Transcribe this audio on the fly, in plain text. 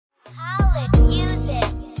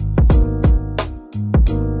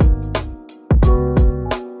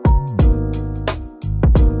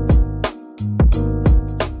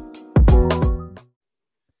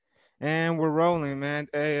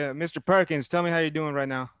Mr. Perkins. Tell me how you're doing right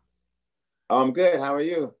now. I'm good. How are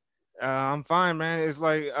you? I'm fine, man. It's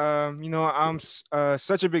like,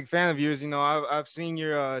 such a big fan of yours. I've seen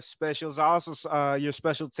your specials. I also your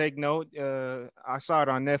special Take Note. I saw it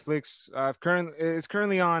on Netflix. It's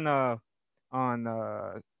currently on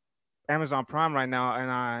Amazon Prime right now, and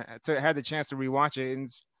had the chance to rewatch it. And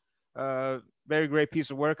it's very great piece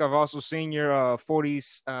of work. I've also seen your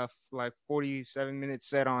 47-minute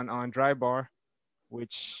set on Dry Bar,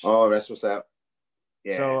 which Oh, that's what's up.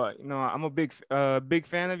 so Yeah. I'm a big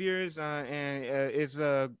fan of yours, and it's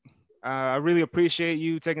I really appreciate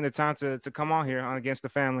you taking the time to come on here on Against the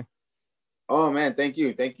Family. Oh man, thank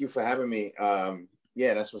you. Thank you for having me.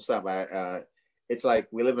 Yeah, that's what's up. It's like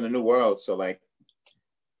we live in a new world. So like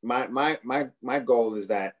my goal is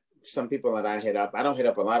that some people that I hit up, I don't hit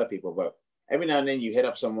up a lot of people, but every now and then you hit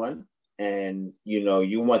up someone and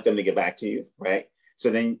you want them to get back to you, right? So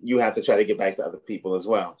then you have to try to get back to other people as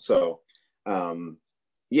well. So um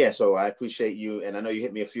yeah, so I appreciate you, and I know you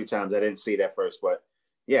hit me a few times. I didn't see that first, but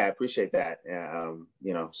yeah, I appreciate that.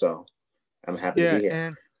 So I'm happy to Yeah, be here.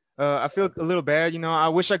 and I feel a little bad. I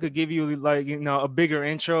wish I could give you like a bigger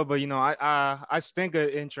intro, but I stink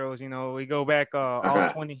at intros. We go back all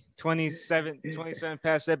Uh-huh. 27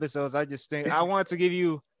 past episodes. I just think I want to give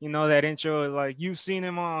you that intro. Like you've seen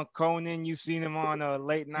him on Conan, you've seen him on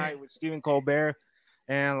Late Night with Stephen Colbert,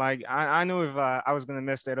 and like I knew if I was gonna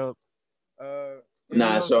mess that up. And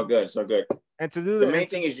Nah, it's so good, so good. and to do The that, and main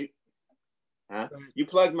to, thing is you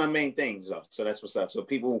plugged my main things though, so that's what's up. So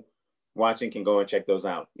people watching can go and check those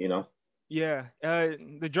out. Yeah,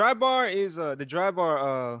 the Dry Bar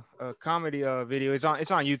comedy video. It's on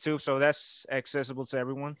YouTube, so that's accessible to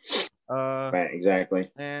everyone. Uh, Right, exactly.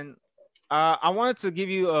 and I wanted to give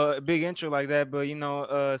you a big intro like that, but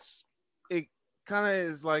it kind of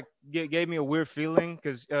is like gave me a weird feeling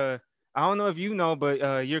because I don't know if you know,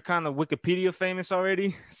 but you're kind of Wikipedia famous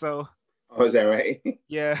already. So Oh, is that right?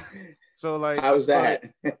 yeah, so like, How's but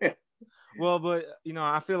that? But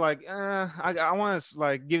I feel like I want to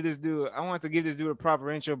like give this dude. I want to give this dude a proper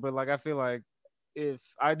intro, but like I feel like if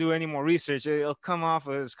I do any more research, it'll come off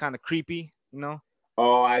as kind of creepy,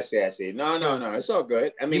 Oh, I see, I see. No, no, because no, it's all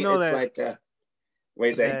good. I you mean, know it's that like what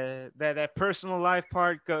you say? that personal life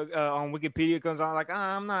part on Wikipedia comes on. Like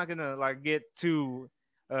I'm not gonna like get too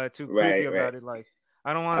creepy Right, right. about it. Like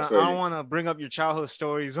I don't I want to I feel don't you. want to bring up your childhood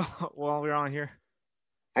stories while we're on here.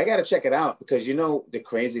 I got to check it out because the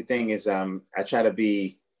crazy thing is I try to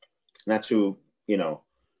be not too you know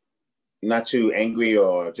not too angry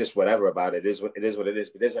or just whatever about it. It is what it is what it is.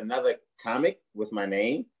 But there's another comic with my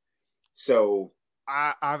name, so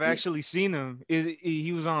I've he's actually seen him.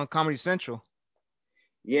 He was on Comedy Central.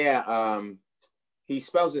 yeah he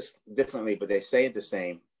spells this differently, but they say it the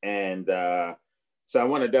same. And so I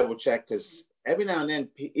want to double check because every now and then,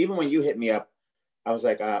 even when you hit me up, I was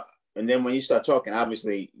like, and then when you start talking,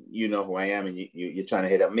 obviously you know who I am, and you're trying to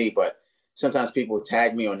hit up me. But sometimes people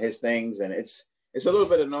tag me on his things, and it's a little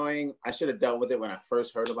bit annoying. I should have dealt with it when I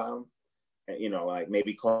first heard about him. Like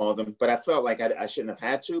maybe called him, but I felt like I shouldn't have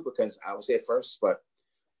had to because I was here first. But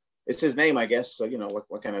it's his name, I guess. So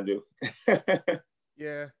what can I do?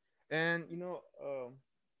 Yeah, and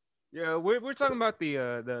yeah, we're talking about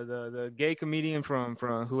the gay comedian from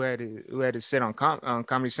who had his set on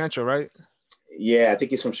Comedy Central, right? Yeah, I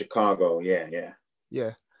think he's from Chicago. Yeah, yeah.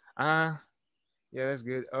 Yeah, yeah, that's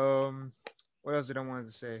good. What else did I wanted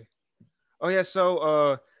to say? Oh yeah,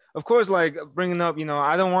 so of course, like bringing up,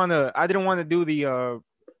 I didn't want to do the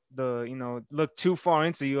look too far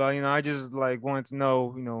into you. I just like wanted to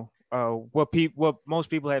know, what most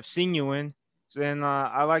people have seen you in. So then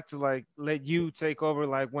I like to like let you take over.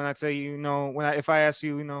 Like when I tell you, if I ask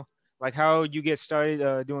you, like how you get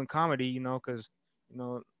started doing comedy, because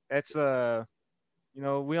that's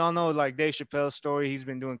we all know like Dave Chappelle's story. He's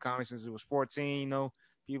been doing comedy since he was 14.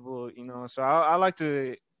 People, so I like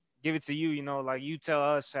to give it to you. Like you tell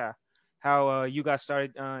us how you got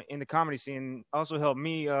started in the comedy scene. Also help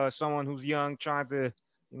me, someone who's young, trying to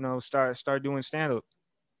start doing stand up.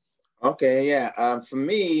 Okay, yeah. For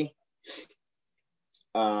me,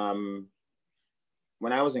 um,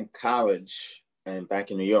 when I was in college and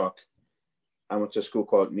back in New York, I went to a school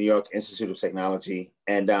called New York Institute of Technology,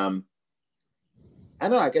 and I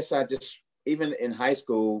don't know. I guess I just even in high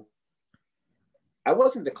school, I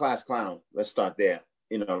wasn't the class clown. Let's start there.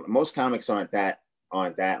 Most comics aren't that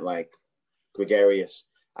like gregarious.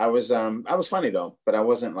 I was funny though, but I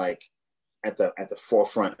wasn't like at the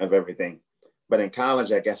forefront of everything. But in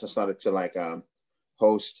college, I guess I started to like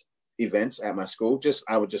host events at my school. Just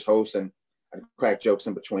I would just host and I'd crack jokes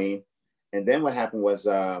in between. And then what happened was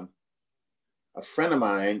a friend of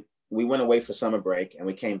mine we went away for summer break and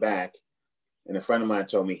we came back, and a friend of mine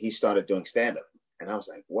told me he started doing stand-up. And I was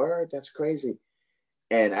like, word, that's crazy.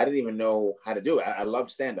 And I didn't even know how to do it. I love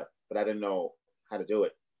stand-up, but I didn't know how to do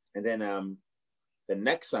it. And then the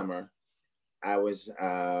next summer, I was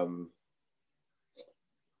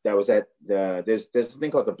that was at there's this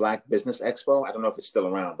thing called the Black Business Expo. I don't know if it's still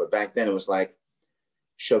around, but back then it was like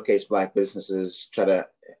showcase Black businesses, try to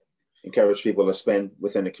encourage people to spend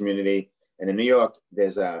within the community. And in New York,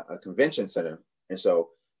 there's a convention center. And so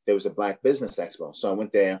there was a Black Business Expo. So I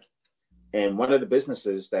went there, and one of the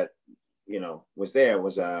businesses that, you know, was there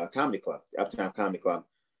was a comedy club, the Uptown Comedy Club.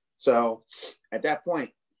 So at that point,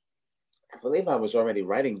 I believe I was already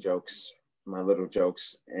writing jokes, my little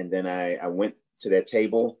jokes. And then I went to their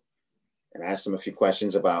table and asked them a few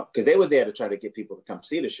questions about, because they were there to try to get people to come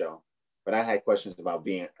see the show. But I had questions about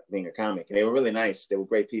being a comic, and they were really nice. They were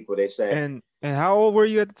great people. They said, and how old were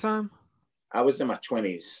you at the time? I was in my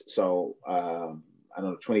 20s. So I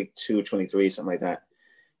don't know, 22, 23, something like that.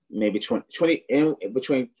 Maybe 20 in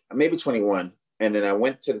between, maybe 21. And then I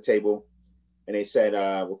went to the table, and they said,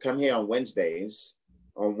 we'll come here on Wednesdays.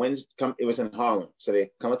 It was in Harlem. So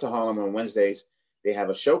they come into Harlem on Wednesdays. They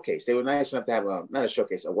have a showcase. They were nice enough to have not a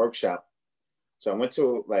showcase, a workshop. So I went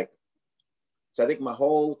to so I think my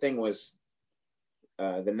whole thing was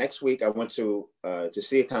the next week I went to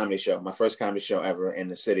see a comedy show, my first comedy show ever in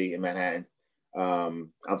the city in Manhattan.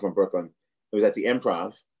 I'm from Brooklyn. It was at the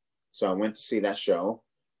Improv. So I went to see that show.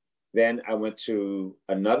 Then I went to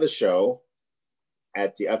another show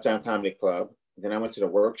at the Uptown Comedy Club. Then I went to the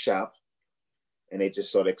workshop, and they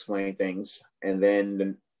just sort of explained things. And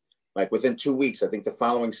then like within 2 weeks, I think the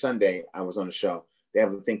following Sunday, I was on the show. They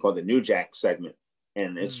have a thing called the New Jack segment.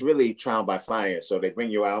 And it's really trial by fire. So they bring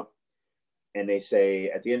you out, and they say,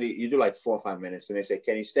 at the end, you do like 4 or 5 minutes, and they say,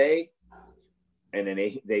 can you stay? And then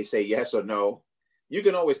they say yes or no. You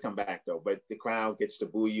can always come back though, but the crowd gets to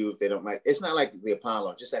boo you if they don't like. It's not like the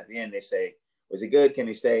Apollo. Just at the end, they say, was it good? Can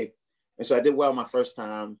you stay? And so I did well my first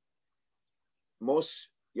time.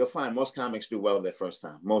 You'll find most comics do well their first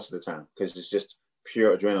time, most of the time, because it's just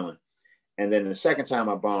pure adrenaline. And then the second time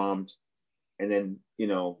I bombed, and then, you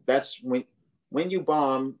know, that's when you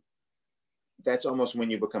bomb, that's almost when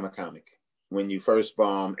you become a comic. When you first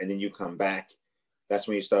bomb and then you come back, that's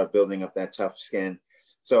when you start building up that tough skin.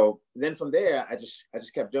 So then from there, I just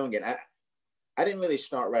kept doing it. I didn't really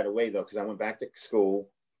start right away though, because I went back to school.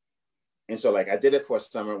 And so like I did it for a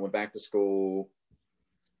summer, went back to school,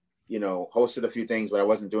 you know, hosted a few things, but I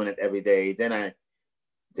wasn't doing it every day. Then I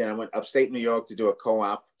went upstate New York to do a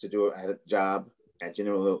co-op, I had a job at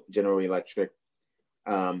General Electric.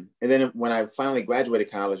 And then when I finally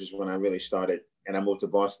graduated college is when I really started, and I moved to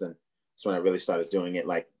Boston. That's when I really started doing it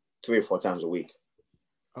like 3 or 4 times a week.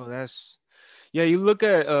 Oh, yeah. You look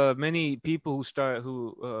at many people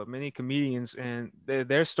many comedians, and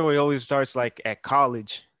their story always starts like at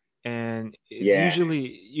college. And it's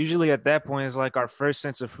usually at that point is like our first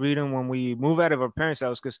sense of freedom when we move out of our parents'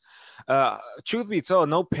 house. Because truth be told,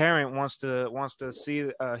 no parent wants to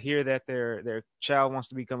hear that their child wants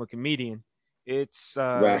to become a comedian. It's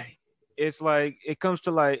right. It's like it comes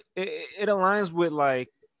to like it aligns with like,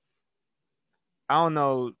 I don't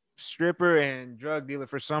know, stripper and drug dealer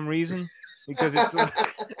for some reason, because it's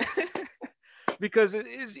because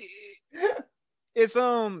it's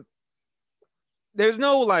there's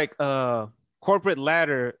no like corporate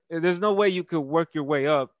ladder. There's no way you could work your way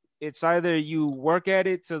up. It's either you work at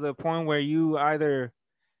it to the point where you either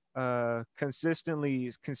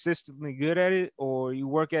consistently good at it, or you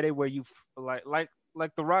work at it where you like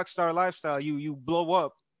the rock star lifestyle. You blow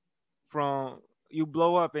up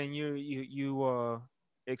and you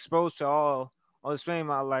exposed to all this fame.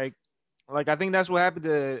 Like I think that's what happened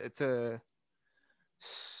to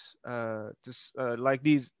like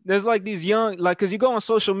these. There's like these young, like, because you go on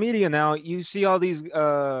social media now, you see all these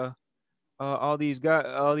guys,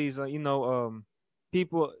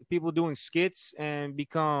 people doing skits and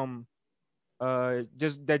become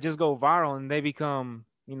just go viral, and they become,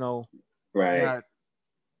 right.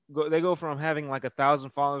 they go from having like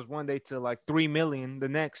 1,000 followers one day to like 3 million the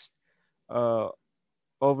next,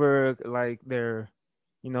 over like they're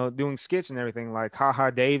doing skits and everything, like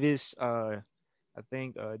Haha Davis, I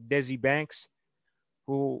think Desi Banks,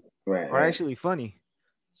 who are actually funny.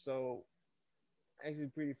 So actually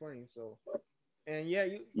pretty funny. So, and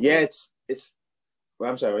it's well,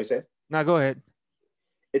 I'm sorry, what you said? No, go ahead.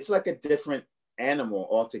 It's like a different animal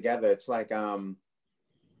altogether. It's like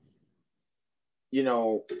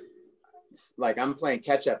like I'm playing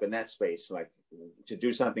catch up in that space, like to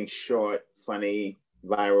do something short, funny,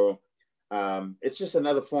 viral. It's just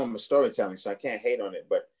another form of storytelling, so I can't hate on it.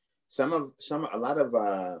 But a lot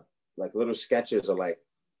of like little sketches or like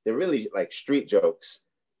they're really like street jokes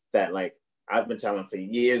that like I've been telling for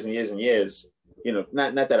years and years and years. You know,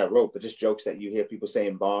 not that I wrote, but just jokes that you hear people say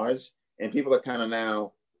in bars, and people are kind of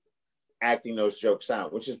now acting those jokes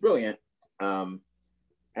out, which is brilliant. And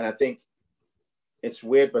I think it's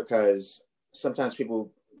weird because sometimes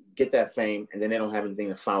people get that fame and then they don't have anything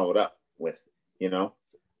to follow it up with, you know.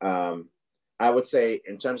 I would say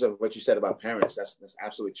in terms of what you said about parents, that's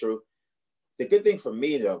absolutely true. The good thing for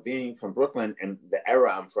me though, being from Brooklyn and the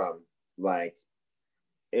era I'm from, like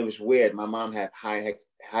it was weird. My mom had high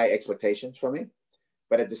expectations for me,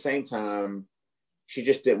 but at the same time, she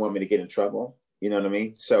just didn't want me to get in trouble. You know what I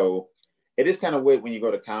mean? So it is kind of weird when you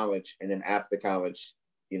go to college and then after college,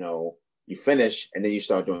 you know, you finish and then you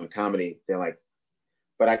start doing comedy. They're like,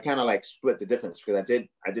 but I kind of like split the difference because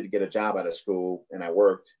I did get a job out of school and I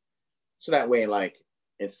worked. So that way, like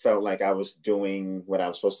it felt like I was doing what I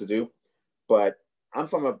was supposed to do. But I'm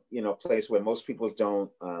from a place where most people don't,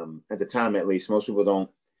 at the time at least, most people don't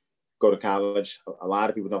go to college. A lot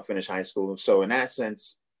of people don't finish high school. So in that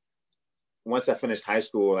sense, once I finished high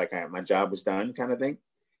school, like my job was done, kind of thing.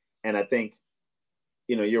 And I think,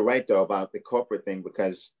 you're right though about the corporate thing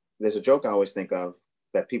because there's a joke I always think of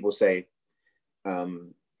that people say.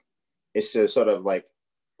 It's to sort of like,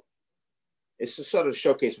 it's to sort of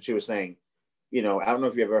showcase what you were saying. I don't know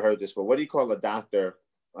if you ever heard this, but what do you call a doctor?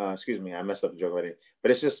 Excuse me, I messed up the joke already.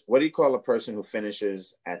 But it's just, what do you call a person who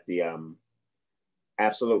finishes at the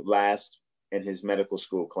absolute last in his medical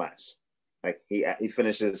school class? Like he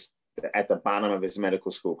finishes at the bottom of his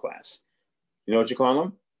medical school class. You know what you call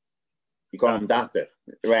him? You call him doctor.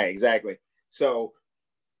 Right, exactly. So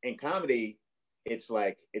in comedy, it's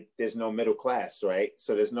like there's no middle class, right?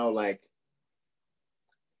 So there's no like,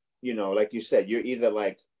 like you said, you're either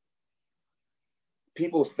like,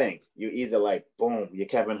 people think you're either like, boom, you're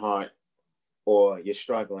Kevin Hart or you're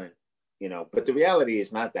struggling, but the reality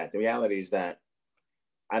is not that. The reality is that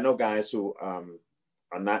I know guys who are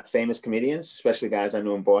not famous comedians, especially guys I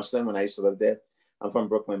knew in Boston when I used to live there. I'm from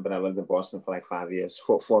Brooklyn, but I lived in Boston for like 5 years,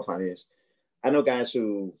 four or 5 years. I know guys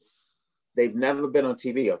who they've never been on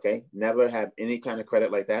TV, okay? Never have any kind of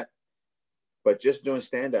credit like that. But just doing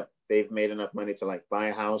stand-up, they've made enough money to like buy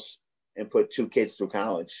a house and put 2 kids through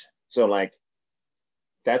college. So like,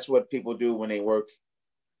 that's what people do when they work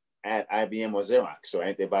at IBM or Xerox,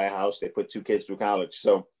 right? They buy a house, they put 2 kids through college.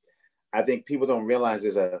 So I think people don't realize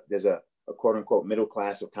there's a quote unquote middle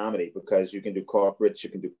class of comedy because you can do corporates,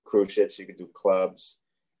 you can do cruise ships, you can do clubs.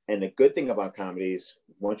 And the good thing about comedy is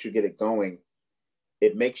once you get it going,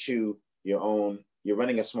 it makes you you're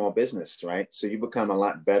running a small business, right? So you become a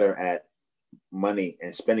lot better at money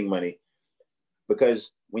and spending money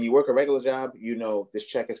because when you work a regular job, this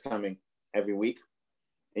check is coming every week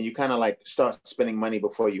and you kind of like start spending money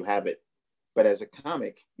before you have it. But as a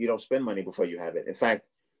comic, you don't spend money before you have it. In fact,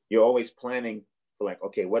 you're always planning for like,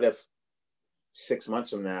 okay, what if 6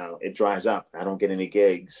 months from now it dries up? I don't get any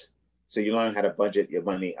gigs. So you learn how to budget your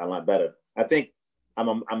money a lot better. I think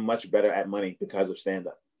I'm much better at money because of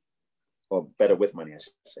stand-up, or better with money, I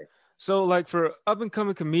should say. So like for up and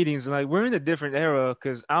coming comedians, like we're in a different era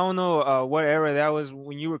because I don't know what era that was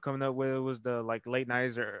when you were coming up, whether it was the like late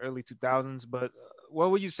 90s or early 2000s, but what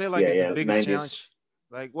would you say like is the biggest 90s. challenge?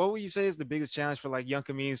 Like what would you say is the biggest challenge for like young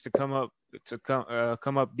comedians to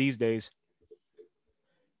come up these days?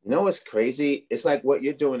 What's crazy? It's like what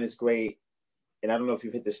you're doing is great. And I don't know if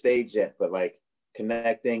you've hit the stage yet, but like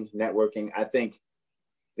connecting, networking, I think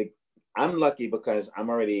I'm lucky because I'm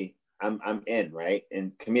in, right?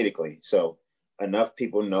 And comedically. So enough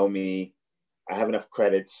people know me. I have enough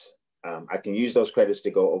credits. I can use those credits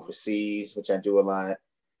to go overseas, which I do a lot.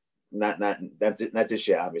 Not this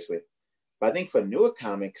year, obviously. But I think for newer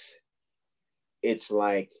comics, it's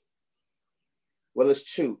like, well, it's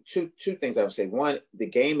two things I would say. One, the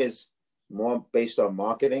game is more based on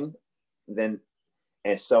marketing and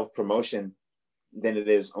self-promotion than it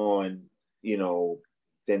is on,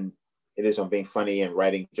 than it is on being funny and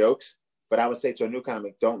writing jokes. But I would say to a new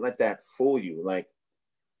comic, don't let that fool you. Like,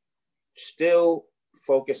 still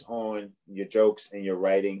focus on your jokes and your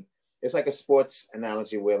writing. It's like a sports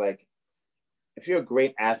analogy where, like, if you're a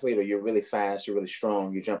great athlete or you're really fast, you're really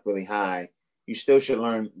strong, you jump really high, you still should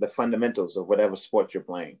learn the fundamentals of whatever sport you're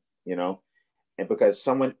playing, And because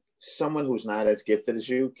someone who's not as gifted as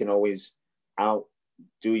you can always outdo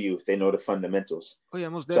you if they know the fundamentals. Oh yeah,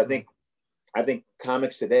 most So definitely. I think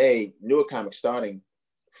comics today, newer comics starting,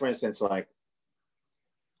 for instance, like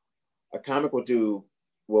a comic will do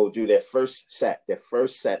their first set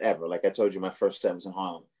ever. Like I told you, my first set was in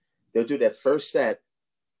Harlem. They'll do their first set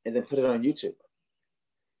and then put it on YouTube.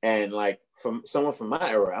 And like from someone from my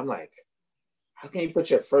era, I'm like, how can you put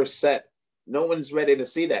your first set? No one's ready to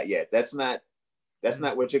see that yet. That's not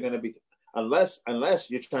what you're going to be, unless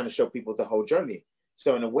you're trying to show people the whole journey.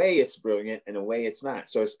 So in a way, it's brilliant. In a way, it's not.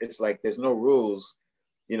 So it's like there's no rules.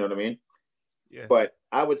 You know what I mean? Yeah. But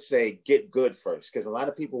I would say get good first, because a lot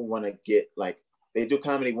of people want to get like, they do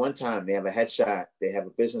comedy one time, they have a headshot, they have a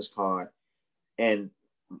business card, and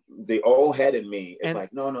the old head in me is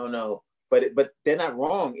like, no, no, no. But they're not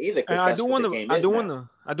wrong either, because that's what the game is now.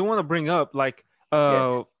 I do want to bring up like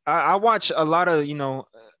Yes. I watch a lot of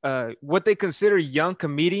what they consider young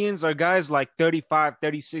comedians are guys like 35,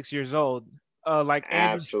 36 years old.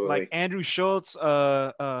 Absolutely. Andrew Schultz,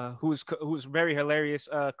 who's very hilarious.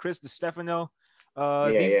 Chris DiStefano.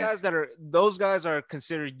 Yeah. Those guys are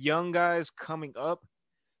considered young guys coming up,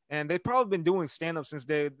 and they've probably been doing stand up since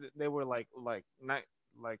they were like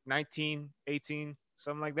 19, 18,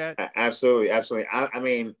 something like that. Absolutely. I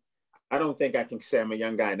mean, I don't think I can say I'm a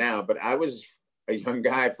young guy now, but I was a young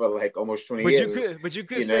guy for like almost 20 years. But you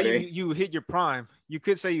could say you hit your prime. You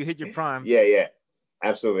could say you hit your prime. Yeah.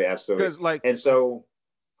 Absolutely. Because and so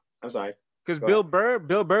I'm sorry. Because Bill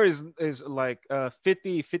Burr is like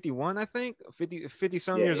 50, 51, I think, 50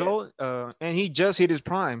 some years old. And he just hit his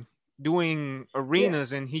prime doing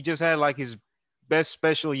arenas, and he just had like his best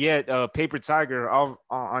special yet, Paper Tiger on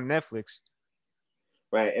Netflix.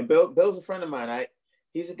 Right. And Bill's a friend of mine.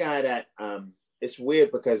 He's a guy that it's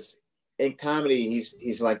weird because in comedy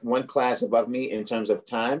he's like one class above me in terms of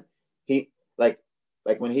time. He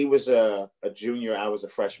like when he was a junior, I was a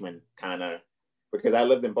freshman, kind of, because I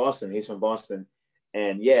lived in Boston. He's from Boston.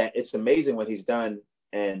 And yeah, it's amazing what he's done.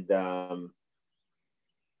 And but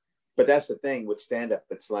that's the thing with stand-up.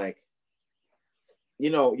 It's like,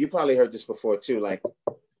 you probably heard this before too. Like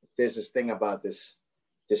there's this thing about this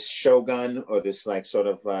Shogun, or this like sort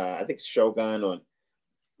of I think Shogun, or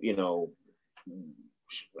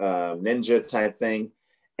ninja type thing.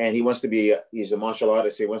 And he wants to be he's a martial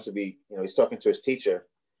artist. He wants to be, he's talking to his teacher,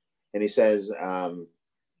 and he says, how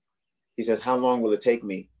long will it take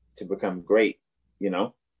me to become great?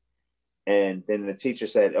 And then the teacher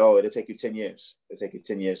said, oh, it'll take you 10 years. It'll take you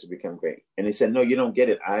 10 years to become great. And he said, no, you don't get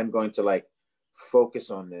it. I'm going to like focus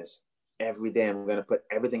on this every day. I'm going to put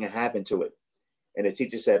everything I have into it. And the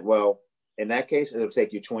teacher said, well, in that case, it'll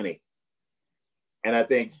take you 20. And I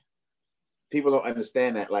think people don't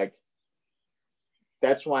understand that. Like,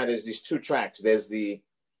 that's why there's these two tracks. There's the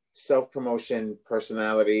self-promotion,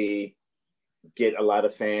 personality, get a lot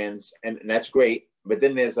of fans, and that's great. But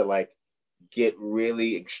then there's get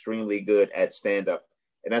really extremely good at stand-up.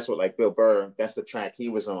 And that's what, like, Bill Burr, that's the track he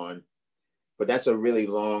was on. But that's a really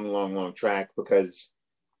long track, because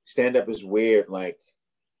stand-up is weird. Like,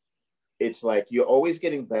 it's like you're always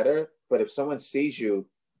getting better, but if someone sees you,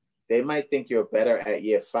 they might think you're better at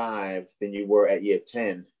year 5 than you were at year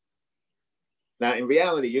 10. Now, in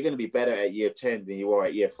reality, you're going to be better at year 10 than you are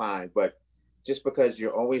at year 5. But just because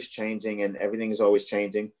you're always changing and everything is always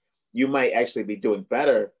changing, you might actually be doing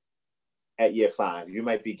better at year 5. You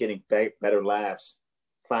might be getting better laughs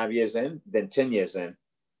 5 years in than 10 years in.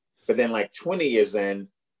 But then like 20 years in,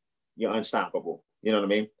 you're unstoppable. You know what I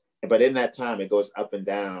mean? But in that time, it goes up and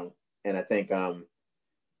down. And I think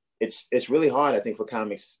it's really hard, I think, for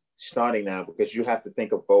comics starting now, because you have to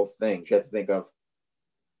think of both things. You have to think of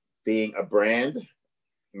being a brand,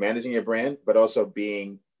 managing your brand, but also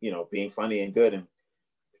being funny and good, and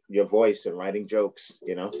your voice and writing jokes,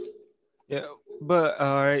 Yeah, but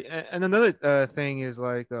all right, and another thing is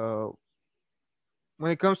like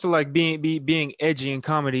when it comes to like being edgy in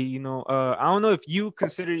comedy, I don't know if you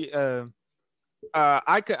consider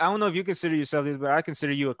I don't know if you consider yourself this, but I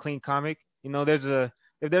consider you a clean comic.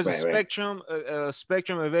 If there's a spectrum, a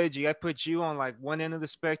spectrum of edgy, I put you on like one end of the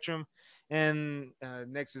spectrum, and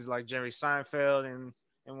next is like Jerry Seinfeld and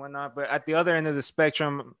whatnot. But at the other end of the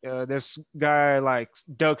spectrum, there's guy like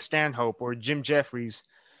Doug Stanhope or Jim Jeffries.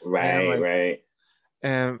 Right.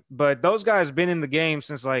 But those guys been in the game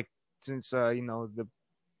since I don't know,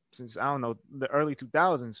 the early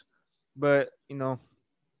 2000s. But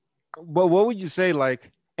what would you say,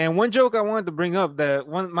 like? And one joke I wanted to bring up,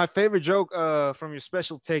 my favorite joke from your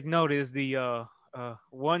special Take Note is the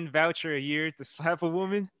one voucher a year to slap a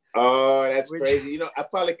woman. Oh, that's crazy. I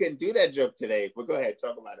probably couldn't do that joke today, but go ahead,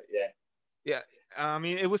 talk about it. Yeah. I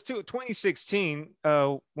mean, it was 2016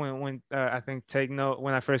 when I think Take Note,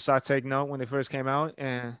 when I first saw Take Note, when they first came out.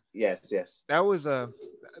 And yes. That was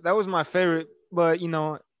my favorite. But,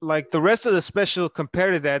 like the rest of the special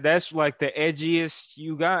compared to that, that's like the edgiest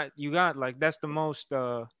you got like, that's the most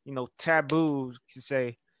taboo to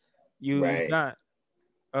say you got.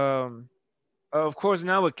 Of course,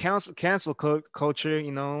 now with cancel culture,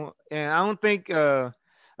 and I don't think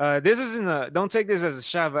This isn't a. Don't take this as a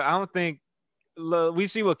shot, but I don't think we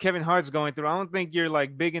see what Kevin Hart's going through. I don't think you're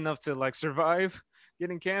like big enough to like survive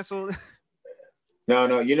getting canceled. No,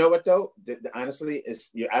 no. You know what though? Honestly,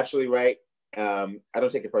 you're absolutely right. I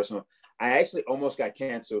don't take it personal. I actually almost got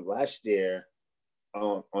canceled last year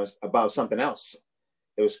on about something else.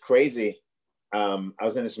 It was crazy. I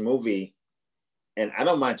was in this movie, and I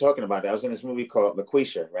don't mind talking about it. I was in this movie called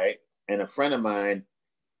LaQuisha, right? And a friend of mine,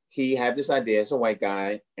 he had this idea. It's a white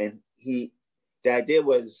guy, and the idea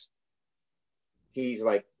was he's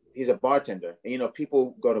a bartender. And,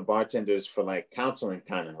 people go to bartenders for like counseling,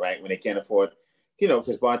 kind of, right? When they can't afford,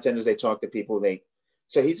 because bartenders, they talk to people.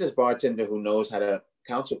 So he's this bartender who knows how to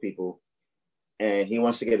counsel people, and he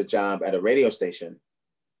wants to get a job at a radio station,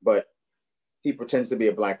 but he pretends to be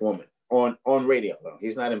a black woman on radio, though.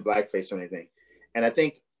 He's not in blackface or anything. And I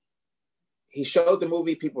think he showed the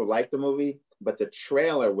movie, people liked the movie, but the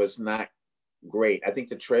trailer was not great. I think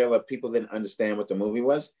the trailer, people didn't understand what the movie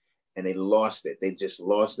was, and they lost it. They just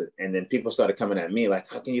lost it. And then people started coming at me like,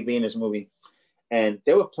 how can you be in this movie? And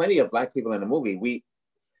there were plenty of black people in the movie.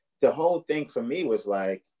 The whole thing for me was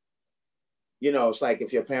like, it's like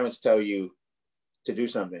if your parents tell you to do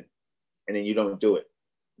something and then you don't do it,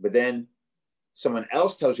 but then someone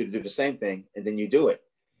else tells you to do the same thing and then you do it.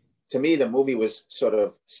 To me, the movie was sort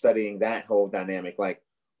of studying that whole dynamic. Like,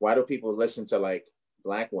 why do people listen to like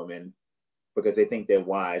black women? Because they think they're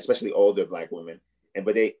wise, especially older black women.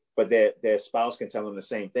 But their spouse can tell them the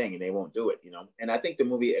same thing and they won't do it, And I think the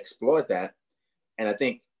movie explored that. And I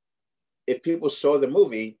think if people saw the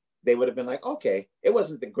movie, they would have been like, okay, it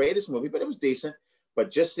wasn't the greatest movie, but it was decent.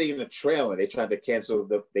 But just seeing the trailer, they tried to cancel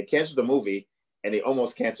the movie, and they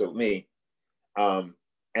almost canceled me.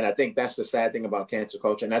 And I think that's the sad thing about cancel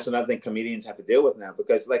culture. And that's another thing comedians have to deal with now,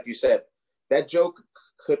 because like you said, that joke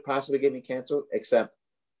could possibly get me canceled, except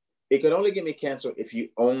it could only get me canceled if you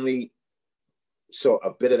only saw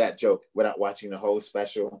a bit of that joke without watching the whole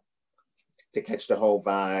special to catch the whole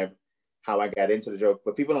vibe, how I got into the joke.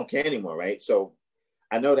 But people don't care anymore, right? So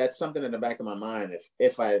I know that's something in the back of my mind.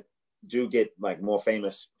 If I do get like more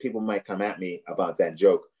famous, people might come at me about that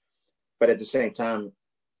joke. But at the same time,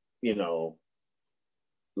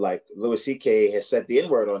 like Louis C.K. has said the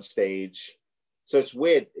N-word on stage. So it's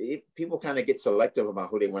weird. People kind of get selective about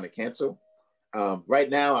who they want to cancel. Right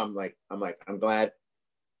now, I'm glad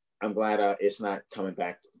it's not coming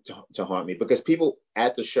back to haunt me, because people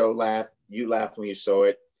at the show laughed. You laughed when you saw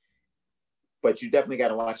it, but you definitely got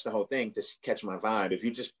to watch the whole thing to catch my vibe. If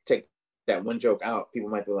you just take that one joke out, people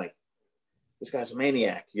might be like, "This guy's a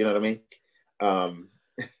maniac." You know what I mean?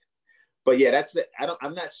 But yeah, that's it.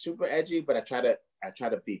 I'm not super edgy, but I try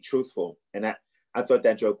to be truthful, and I thought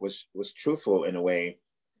that joke was truthful in a way,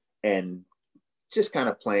 and just kind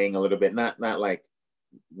of playing a little bit, not like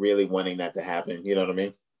really wanting that to happen. You know what I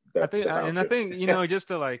mean? I think just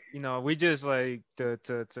to like we just like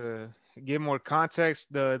to give more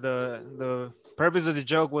context. The purpose of the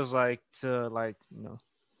joke was like to like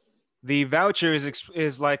the voucher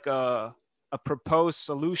is like a proposed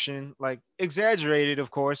solution, like exaggerated,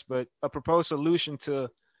 of course, but a proposed solution to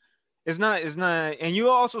it's not. And you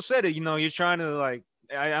also said it. You're trying to like.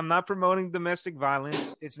 I'm not promoting domestic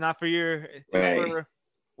violence. It's not for your. It's Right. for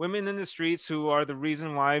women in the streets who are the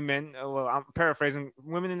reason why men. Well, I'm paraphrasing.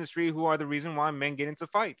 Women in the street who are the reason why men get into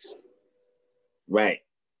fights. Right.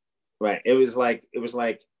 It was like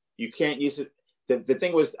you can't use it. The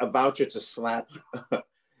thing was a voucher to slap.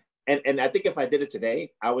 And I think if I did it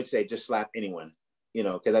today, I would say just slap anyone,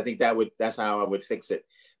 because I think that's how I would fix it.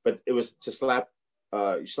 But it was to slap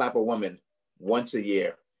a woman once a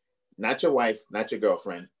year, not your wife, not your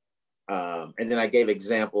girlfriend. And then I gave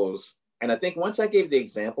examples. And I think once I gave the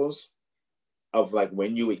examples of like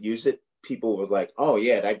when you would use it, people were like, oh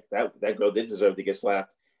yeah, that girl did deserve to get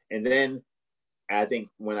slapped. And then I think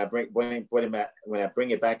when I bring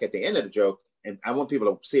it back at the end of the joke, and I want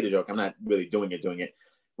people to see the joke, I'm not really doing it.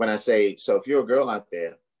 When I say, so if you're a girl out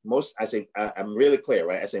there, I'm really clear,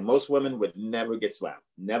 right? I say most women would never get slapped,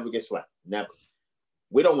 never.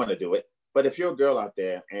 We don't want to do it. But if you're a girl out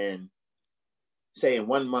there and say in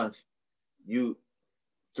 1 month,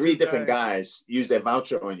 three different guys use their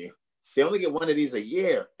voucher on you, they only get one of these a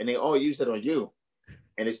year and they all use it on you,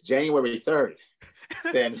 and it's January 3rd,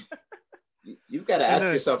 then you've got to ask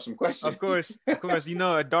yourself some questions. Of course.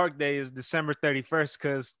 A dark day is December 31st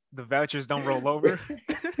because the vouchers don't roll over.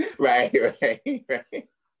 Right.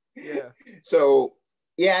 Yeah. So,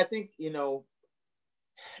 yeah, I think,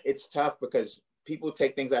 it's tough because people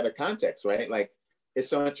take things out of context, right? Like, it's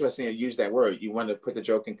so interesting to use that word. You want to put the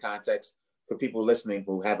joke in context for people listening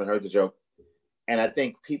who haven't heard the joke. And I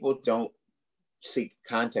think people don't seek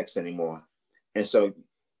context anymore. And so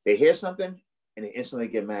They hear something and they instantly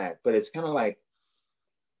get mad. But it's kind of like,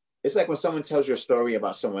 it's like when someone tells you a story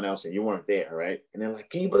about someone else and you weren't there, right? And they're like,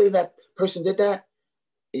 can you believe that person did that?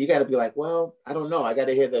 And you got to be like, well, I don't know. I got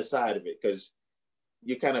to hear their side of it, because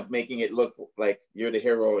you're kind of making it look like you're the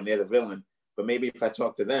hero and they're the villain. But maybe if I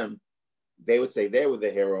talk to them, they would say they were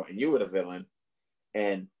the hero and you were the villain.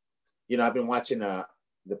 And, you know, I've been watching The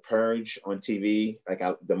Purge on TV, like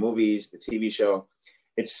the movies, the TV show.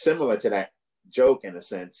 It's similar to that joke in a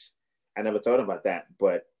sense. I never thought about that,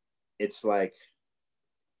 but it's like,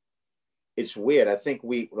 it's weird. I think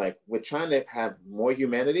we're trying to have more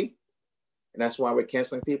humanity, and that's why we're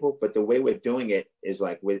canceling people. But the way we're doing it is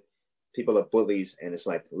like with people are bullies, and it's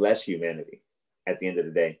like less humanity at the end of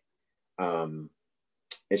the day.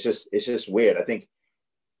 It's just weird. I think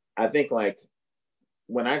like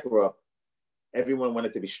when I grew up, everyone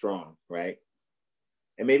wanted to be strong, right?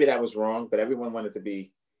 And maybe that was wrong, but everyone wanted to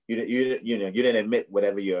be, you didn't admit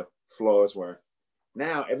whatever your flaws were.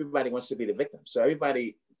 Now everybody wants to be the victim. So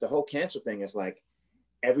the whole cancel thing is like,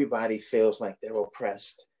 everybody feels like they're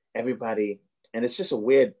oppressed. Everybody, and it's just a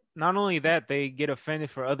weird. Not only that, they get offended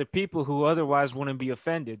for other people who otherwise wouldn't be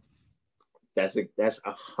offended. That's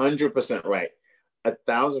 100% right.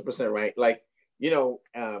 1,000% right. Like,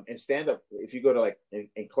 in stand up, if you go to like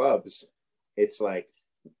in clubs, it's like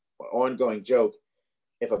an ongoing joke.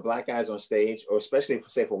 If a black guy's on stage, or especially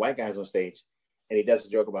if a white guy's on stage, and he does a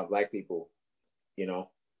joke about black people,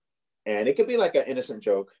 and it could be like an innocent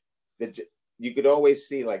joke, that you could always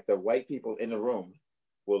see like the white people in the room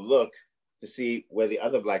will look to see where the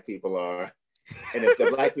other black people are, and if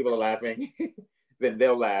the black people are laughing, then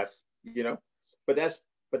they'll laugh, But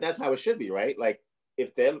that's how it should be, right? Like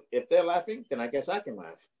if they're laughing, then I guess I can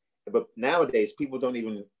laugh. But nowadays, people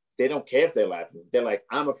they don't care if they're laughing. They're like,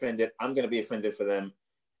 I'm offended. I'm going to be offended for them.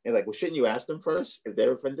 It's like, well, shouldn't you ask them first if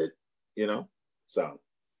they're offended? So.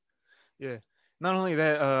 Yeah. Not only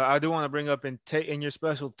that, I do want to bring up in your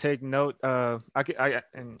special take note.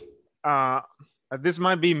 This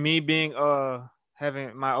might be me being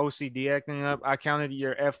having my OCD acting up. I counted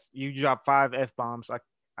you dropped 5 F-bombs.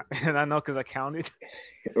 And I know because I counted.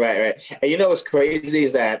 Right. And what's crazy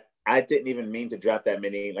is that I didn't even mean to drop that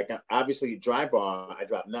many. Like, obviously, dry bar, I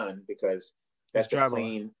dropped none because that's a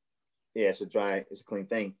clean. Bar. Yeah, it's a clean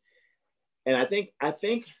thing. And I think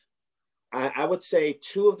I would say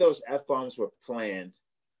 2 of those F-bombs were planned,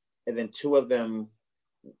 and then 2 of them,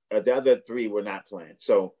 the other 3 were not planned.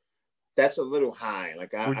 So that's a little high.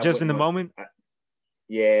 Like we're just in the moment.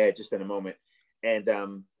 Yeah, just in the moment.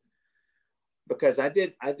 And because I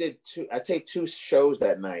take 2 shows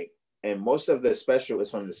that night, and most of the special is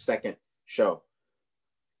from the second show.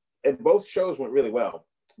 And both shows went really well,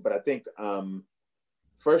 but I think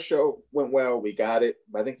first show went well, we got it.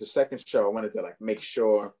 But I think the second show, I wanted to like make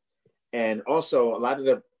sure. And also a lot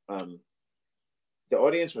of the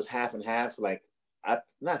audience was half and half. Like,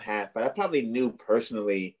 not half, but I probably knew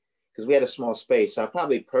personally, because we had a small space. So I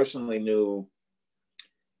probably personally knew,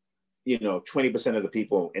 20% of the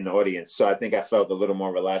people in the audience. So I think I felt a little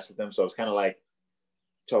more relaxed with them. So it was kind of like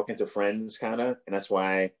talking to friends, kind of, and that's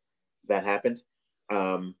why that happened.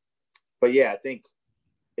 But yeah, I think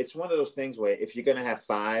it's one of those things where if you're gonna have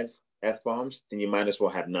 5 F-bombs, then you might as well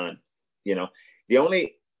have none. The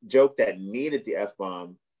only joke that needed the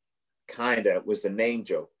F-bomb kinda was the name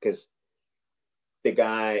joke, because the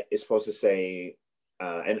guy is supposed to say,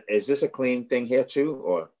 and is this a clean thing here too,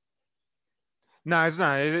 or? No, it's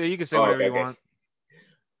not. You can say whatever you want.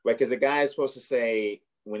 Right, because the guy is supposed to say,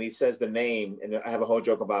 when he says the name, and I have a whole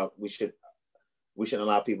joke about we shouldn't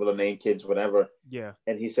allow people to name kids whatever. Yeah.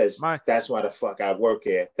 And he says, that's why the fuck I work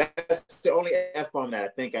here. That's the only F-bomb that I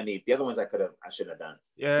think I need. The other ones I shouldn't have done.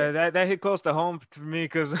 Yeah, that hit close to home for me,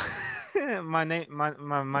 because my name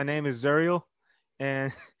is Zuriel,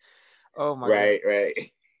 and oh my God.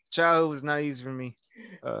 Right. Childhood was not easy for me.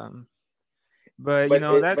 But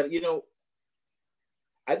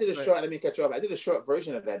I did a short. Let me cut you off. I did a short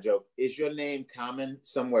version of that joke. Is your name common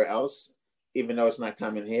somewhere else, even though it's not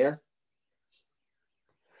common here?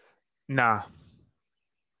 Nah.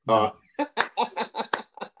 No.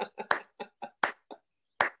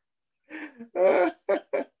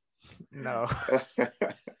 No.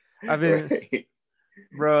 I mean,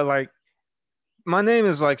 bro, like, my name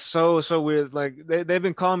is like so weird. Like, they've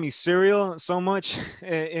been calling me cereal so much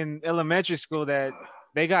in elementary school that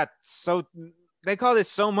they called it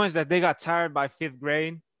so much that they got tired by 5th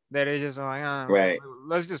grade, that it's just like, right,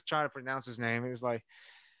 let's just try to pronounce his name. It's like,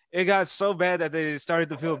 it got so bad that they started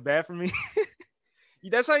to feel bad for me.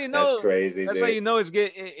 That's how you know. That's crazy. That's dude. how you know it's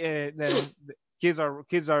good. Kids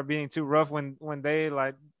are being too rough when they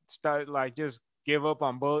like start like just give up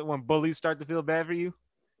on when bullies start to feel bad for you.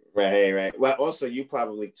 Right, right. Well, also you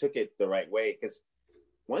probably took it the right way because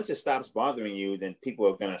once it stops bothering you, then people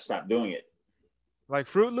are gonna stop doing it. Like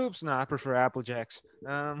Fruit Loops, no, I prefer Apple Jacks.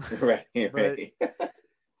 Right, But right.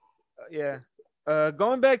 yeah,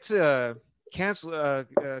 going back to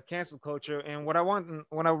cancel culture, and what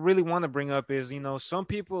I really want to bring up is, some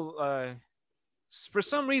people, for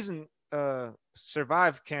some reason,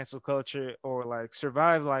 survive cancel culture, or like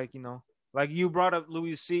survive, like, like you brought up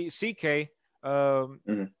Louis C.K. Um,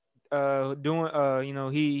 Mhm.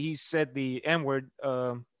 doing, he said the N word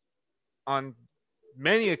on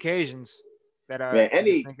many occasions that Yeah, I and can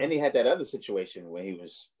he think of. and he had that other situation where he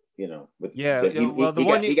was, with Yeah, that yeah, well, the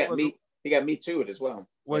one he got well, he got me too it as well.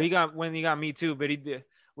 well, Yeah. he got me too, but he did,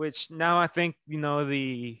 which now I think,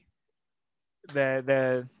 the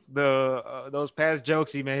those past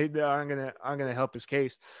jokes he made aren't gonna help his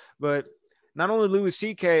case. But not only Louis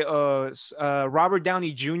C.K. Robert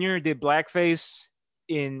Downey Jr. did blackface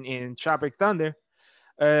in Tropic Thunder.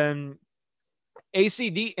 Um,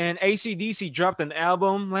 ACDC dropped an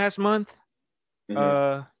album last month. Hmm.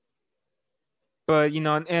 Uh, but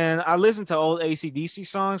and I listened to old ACDC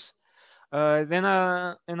songs. And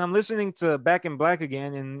I'm listening to Back in Black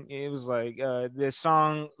again, and it was like this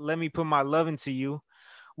song "Let Me Put My Love Into You,"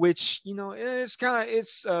 which it's kind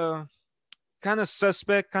of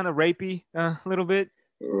suspect, kind of rapey, a little bit.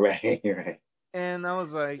 Right, right. And I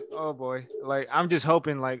was like, oh boy, like I'm just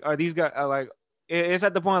hoping, like, are these guys like? It's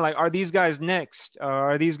at the point, like, are these guys next?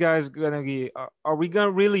 Are these guys gonna be? Are we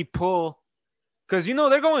gonna really pull? Because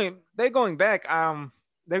they're going back.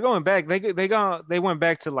 They're going back. They went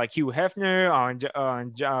back to like Hugh Hefner on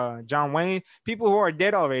John Wayne, people who are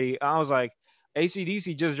dead already. I was like,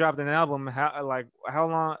 ACDC just dropped an album.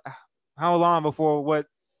 How long before what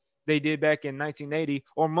they did back in 1980,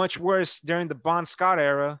 or much worse during the Bon Scott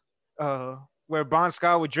era, where Bon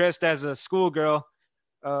Scott was dressed as a schoolgirl.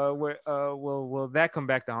 Where will that come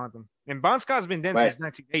back to haunt them? And Bon Scott's been dead Right. since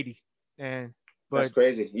 1980, and That's but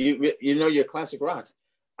crazy. You know your classic rock.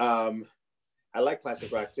 Um, I like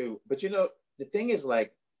classic rock too, but the thing is,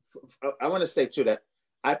 like, I want to say too that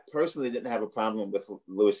I personally didn't have a problem with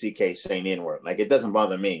Louis C.K. saying the N word. Like, it doesn't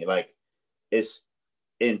bother me. Like, it's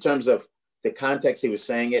in terms of the context he was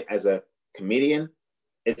saying it as a comedian.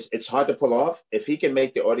 It's hard to pull off. If he can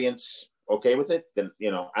make the audience okay with it, then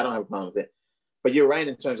I don't have a problem with it. But you're right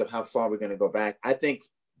in terms of how far we're going to go back. I think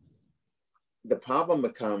the problem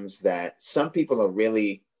becomes that some people are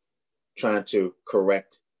really trying to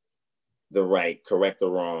correct the right, correct the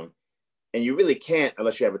wrong, and you really can't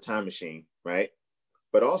unless you have a time machine, right?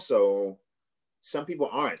 But also, some people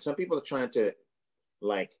aren't. Some people are trying to,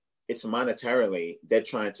 like, it's monetarily, they're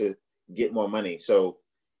trying to get more money. So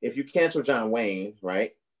if you cancel John Wayne,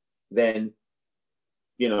 right, then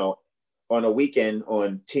on a weekend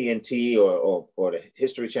on TNT or the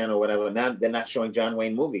History Channel or whatever, now they're not showing John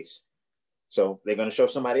Wayne movies. So they're going to show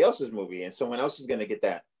somebody else's movie, and someone else is going to get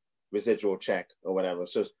that residual check or whatever.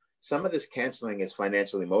 So some of this canceling is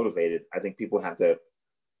financially motivated. I think people have to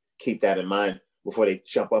keep that in mind before they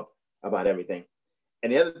jump up about everything.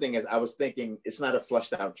 And the other thing is, I was thinking, it's not a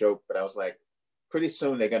flushed out joke, but I was like, pretty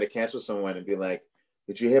soon they're going to cancel someone and be like,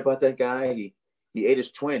 did you hear about that guy? He ate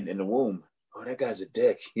his twin in the womb. Oh, that guy's a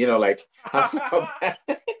dick. Like, how far back?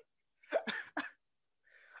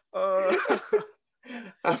 uh,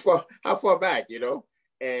 how far back,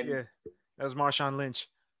 And yeah, that was Marshawn Lynch.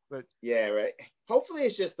 But yeah, right. Hopefully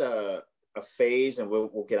it's just a phase, and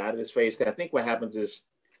we'll get out of this phase. 'Cause I think what happens is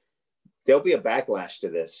there'll be a backlash to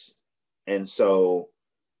this. And so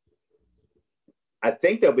I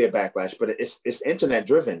think there'll be a backlash, but it's internet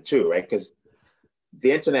driven too, right? Because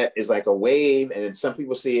the internet is like a wave, and then some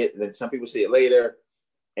people see it, and then some people see it later.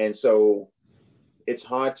 And so it's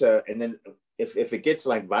hard to, and then if it gets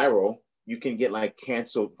like viral, you can get like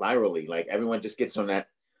canceled virally. Like, everyone just gets on that.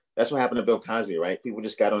 That's what happened to Bill Cosby, right? People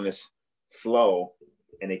just got on this flow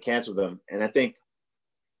and they canceled them. And I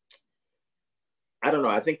don't know.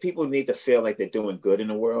 I think people need to feel like they're doing good in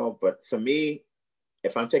the world. But for me,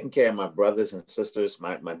 if I'm taking care of my brothers and sisters,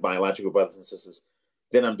 my biological brothers and sisters,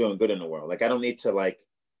 then I'm doing good in the world. Like, I don't need to like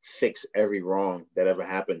fix every wrong that ever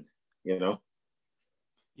happened, you know?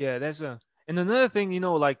 yeah, and another thing,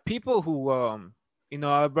 like people who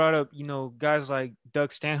I brought up, guys like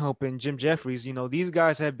Doug Stanhope and Jim Jeffries. These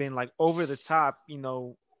guys have been like over the top,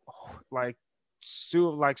 like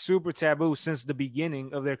super taboo since the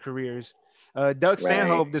beginning of their careers. Doug Right.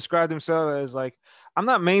 Stanhope described himself as like, I'm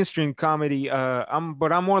not mainstream comedy,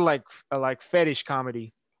 but I'm more like fetish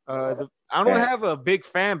comedy. I don't Right. have a big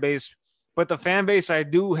fan base, but the fan base I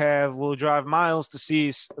do have will drive miles to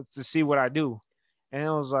see what I do. And it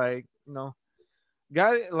was like,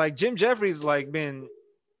 guy like Jim Jeffries, like, been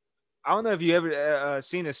I don't know if you ever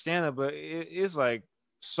seen a stand up, but it's like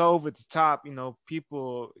so over the top. You know,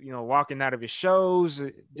 people walking out of his shows,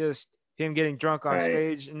 just him getting drunk on Right.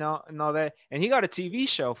 stage and all that. And he got a TV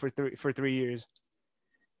show for 3 years.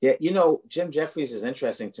 Yeah, Jim Jeffries is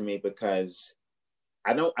interesting to me because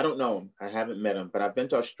I don't know him. I haven't met him, but I've been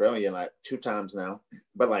to Australia like 2 times now.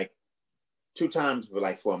 But like 2 times, but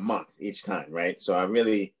like for a month each time, right? So I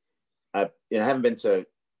haven't been to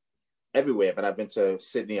everywhere, but I've been to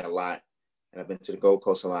Sydney a lot, and I've been to the Gold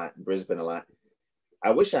Coast a lot, and Brisbane a lot.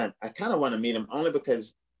 I kind of want to meet him only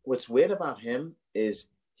because what's weird about him is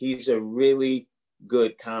he's a really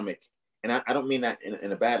good comic, and I don't mean that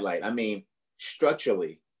in a bad light. I mean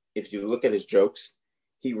structurally, if you look at his jokes,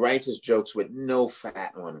 he writes his jokes with no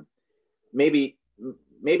fat on him. Maybe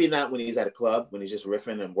maybe not when he's at a club when he's just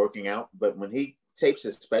riffing and working out, but when he tapes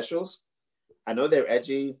his specials, I know they're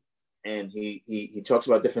edgy, and he talks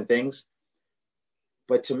about different things.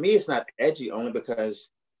 But to me, it's not edgy only because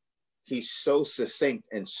he's so succinct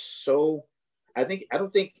and so. I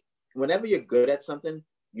don't think whenever you're good at something,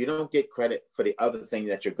 you don't get credit for the other thing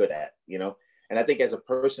that you're good at. And I think as a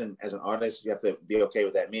person, as an artist, you have to be okay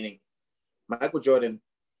with that. Meaning, Michael Jordan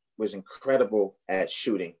was incredible at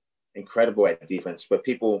shooting, incredible at defense, but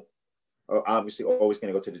people are obviously always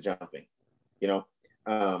going to go to the jumping. You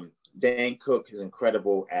know, Dan Cook is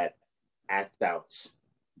incredible at act outs,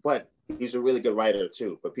 but he's a really good writer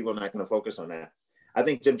too. But people are not going to focus on that. I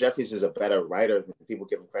think Jim Jeffries is a better writer than people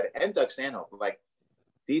give him credit, and Doug Stanhope. Like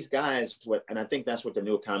these guys, and I think that's what the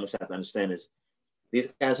new comics have to understand is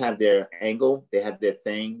these guys have their angle, they have their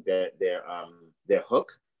thing, their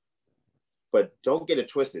hook, but don't get it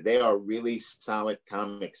twisted. They are really solid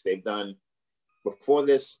comics. They've done before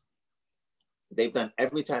this. They've done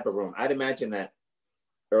every type of room. I'd imagine that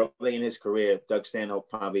early in his career, Doug Stanhope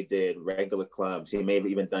probably did regular clubs. He may have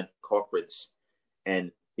even done corporates.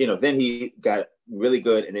 And, then he got really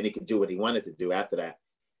good and then he could do what he wanted to do after that.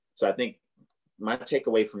 So I think my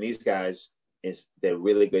takeaway from these guys is they're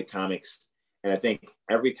really good comics. And I think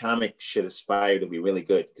every comic should aspire to be really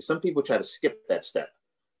good because some people try to skip that step.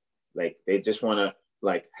 Like they just want to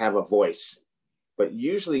have a voice, but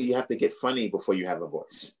usually you have to get funny before you have a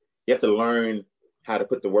voice. You have to learn how to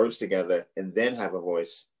put the words together and then have a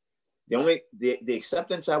voice. The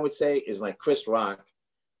acceptance I would say is like Chris Rock.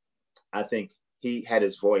 I think he had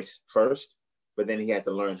his voice first, but then he had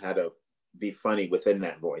to learn how to be funny within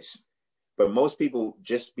that voice. But most people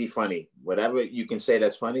just be funny, whatever you can say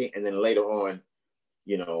that's funny, and then later on,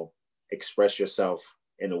 express yourself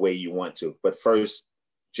in the way you want to. But first,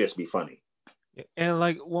 just be funny. And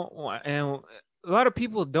and a lot of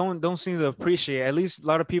people don't seem to appreciate. At least a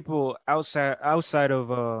lot of people outside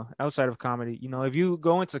of comedy. If you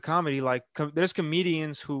go into comedy, like there's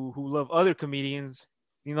comedians who love other comedians.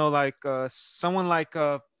 Like someone like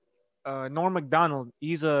Norm Macdonald.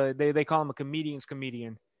 They call him a comedian's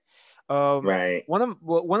comedian. Right. One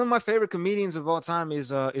of my favorite comedians of all time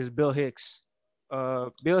is Bill Hicks.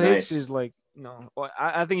 Bill Hicks is Nice. like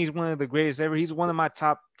I think he's one of the greatest ever. He's one of my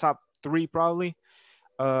top three probably.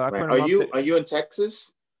 I Right. put him up there. Are you in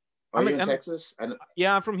Texas? Are you in I'm Texas?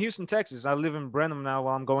 Yeah, I'm from Houston, Texas. I live in Brenham now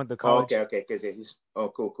while I'm going to Oh, college. okay. Because he's. Oh,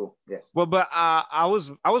 cool. Yes. Well, but I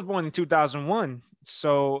was born in 2001,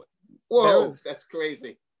 so there Whoa, was. that's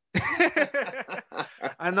crazy.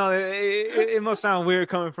 I know it must sound weird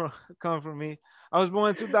coming from me. I was born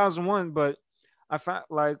in 2001, but I found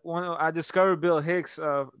I discovered Bill Hicks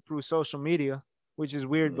through social media, which is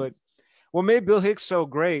weird. Mm-hmm. But what made Bill Hicks so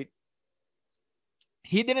great?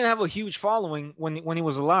 He didn't have a huge following when he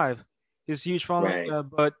was alive. His huge following, Right.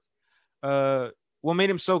 but what made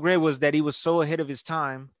him so great was that he was so ahead of his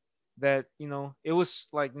time that it was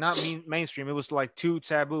like not mainstream. It was like too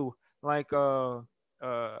taboo. Like the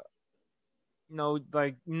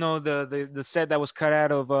set that was cut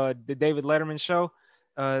out of the David Letterman show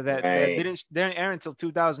that Right. didn't air until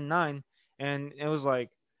 2009, and it was like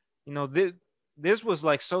this was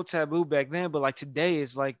like so taboo back then, but like today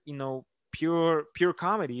is like pure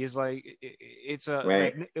comedy. Is like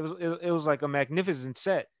Right. it was like a magnificent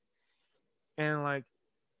set, and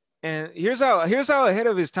here's how ahead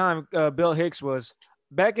of his time Bill Hicks was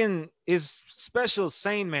back in his special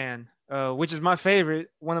Sane Man, which is my favorite,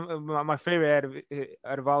 one of my favorite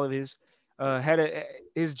out of all of his.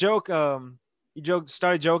 His joke.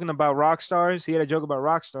 Started joking about rock stars. He had a joke about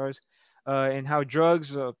rock stars, and how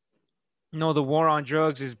drugs. The war on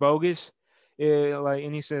drugs is bogus.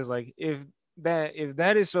 And he says like if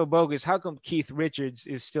that is so bogus, how come Keith Richards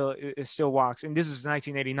is still walks? And this is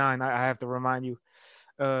 1989. I have to remind you.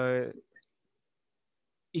 Uh,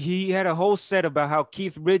 he had a whole set about how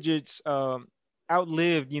Keith Richards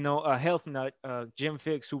outlived, a health nut, Jim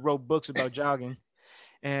Fixx, who wrote books about jogging.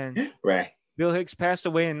 And Right. Bill Hicks passed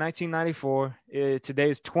away in 1994. Today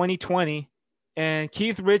is 2020, and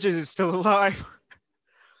Keith Richards is still alive.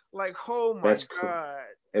 Like, oh my That's God.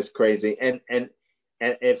 that's crazy. And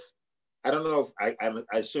if I don't know if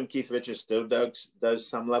I assume Keith Richards still does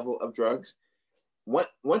some level of drugs.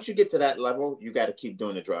 Once you get to that level, you got to keep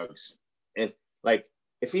doing the drugs. And like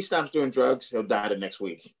if he stops doing drugs, he'll die the next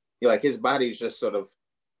week. Like his body's just sort of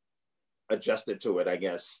adjusted to it, I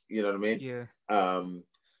guess. You know what I mean? Yeah.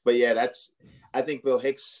 But yeah, I think Bill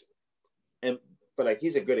Hicks, but like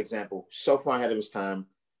he's a good example. So far ahead of his time,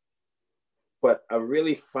 but a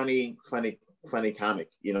really funny comic.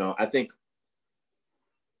 I think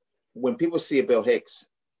when people see a Bill Hicks,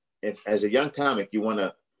 as a young comic, you want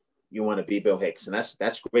to be Bill Hicks, and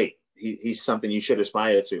that's great. He's something you should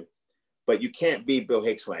aspire to, but you can't be Bill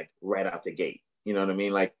Hicks like right out the gate. You know what I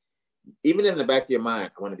mean? Like even in the back of your mind,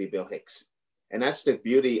 I want to be Bill Hicks, and that's the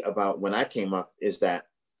beauty about when I came up is that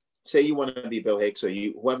say you want to be Bill Hicks or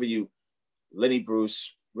whoever Lenny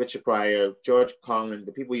Bruce, Richard Pryor, George Carlin,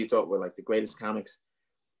 the people you thought were like the greatest comics.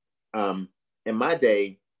 In my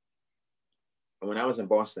day, when I was in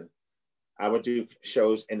Boston, I would do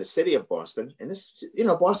shows in the city of Boston. And this,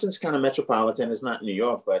 Boston's kind of metropolitan. It's not New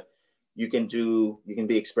York, but you can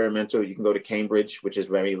be experimental. You can go to Cambridge, which is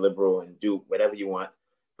very liberal, and do whatever you want.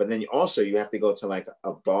 But then you have to go to like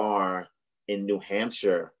a bar in New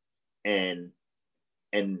Hampshire, and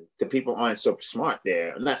the people aren't so smart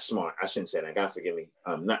there. Not smart, I shouldn't say that. God forgive me.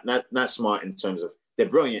 Not smart in terms of they're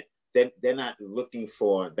brilliant. They're not looking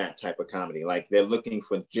for that type of comedy. Like they're looking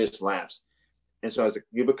for just laughs. And so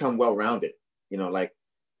you become well-rounded, like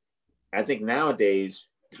I think nowadays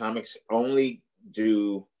comics only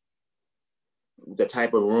do the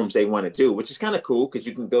type of rooms they want to do, which is kind of cool because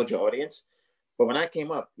you can build your audience. But when I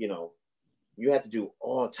came up, you had to do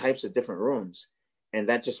all types of different rooms. And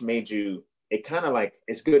that just made it kind of like,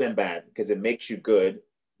 it's good and bad because it makes you good,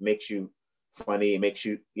 makes you funny, it makes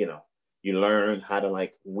you, you learn how to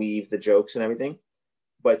like weave the jokes and everything.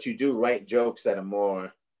 But you do write jokes that are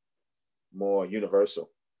more universal.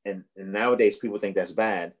 And nowadays people think that's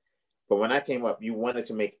bad. But when I came up, you wanted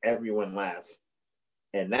to make everyone laugh.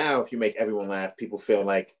 And now if you make everyone laugh, people feel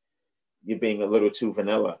like you're being a little too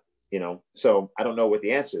vanilla, So I don't know what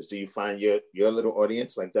the answer is. Do you find your little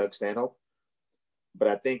audience like Doug Stanhope? But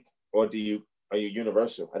I think, or are you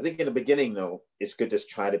universal? I think in the beginning though, it's good to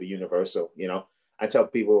try to be universal. I tell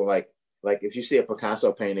people like if you see a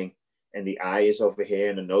Picasso painting and the eye is over here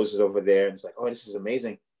and the nose is over there, and it's like, oh, this is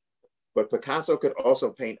amazing. But Picasso could also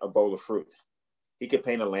paint a bowl of fruit. He could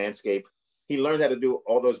paint a landscape. He learned how to do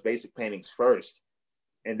all those basic paintings first.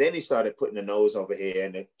 And then he started putting the nose over here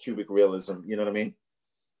and the cubic realism. You know what I mean?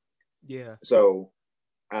 Yeah. So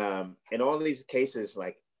in all these cases,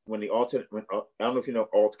 like I don't know if you know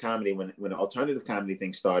alt comedy, when the alternative comedy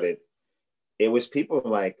thing started, it was people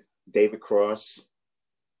like David Cross.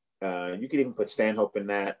 You could even put Stanhope in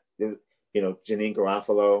that, Janeane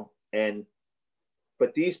Garofalo.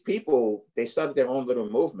 But these people, they started their own little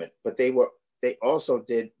movement, but they also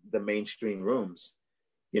did the mainstream rooms,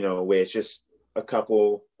 where it's just a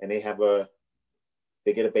couple and they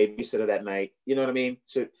get a babysitter that night. You know what I mean?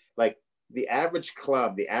 So like the average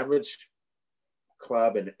club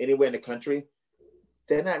and anywhere in the country,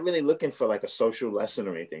 they're not really looking for like a social lesson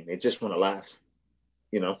or anything. They just want to laugh,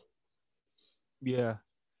 Yeah.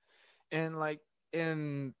 And like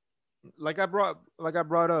I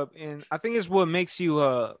brought up, and I think it's what makes you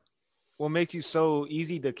so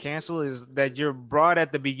easy to cancel is that you're broad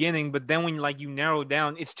at the beginning, but then when you narrow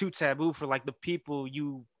down, it's too taboo for like the people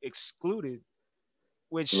you excluded.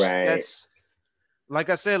 Which right? that's like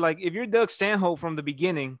I said, like if you're Doug Stanhope from the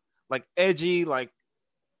beginning, like edgy, like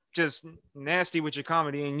just nasty with your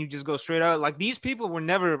comedy, and you just go straight out, like these people were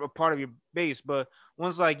never a part of your base. But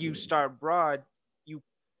once like you start broad,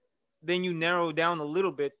 then you narrow down a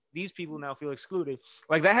little bit. These people now feel excluded.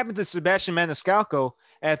 Like that happened to Sebastian Maniscalco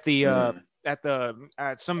at the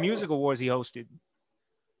at some music awards he hosted.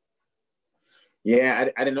 Yeah,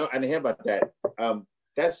 I didn't know. I didn't hear about that.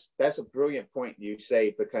 That's a brilliant point you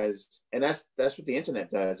say, because that's what the internet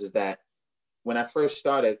does, is that when I first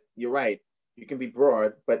started, you're right, you can be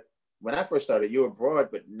broad, but when I first started, you were broad,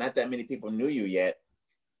 but not that many people knew you yet.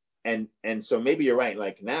 And so maybe you're right.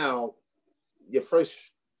 Like now, your first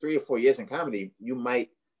 3 or 4 years in comedy, you might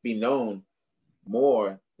be known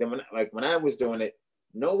more than when I was doing it.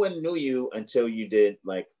 No one knew you until you did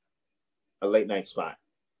like a late night spot,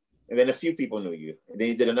 and then a few people knew you. And then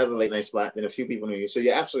you did another late night spot, then a few people knew you. So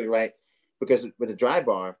you're absolutely right, because with the Dry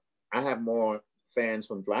Bar, I have more fans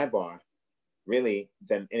from Dry Bar really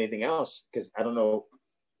than anything else, because I don't know,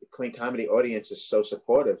 the clean comedy audience is so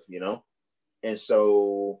supportive, you know, and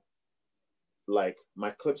so like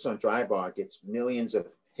my clips on Dry Bar gets millions of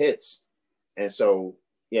hits, and so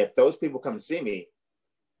yeah, if those people come and see me,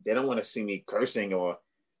 they don't want to see me cursing or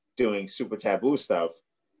doing super taboo stuff.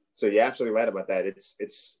 So you're absolutely right about that.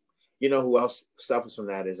 It's you know who else suffers from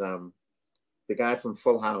that is the guy from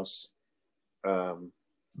Full House.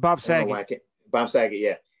 Bob I don't know why Saget. I can't. Bob Saget,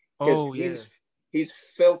 yeah, because Oh yeah. he's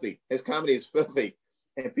filthy. His comedy is filthy,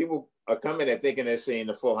 and people are coming there thinking they're seeing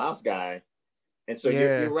the Full House guy, and so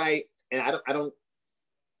Yeah. you're right. And I don't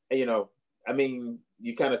you know, I mean,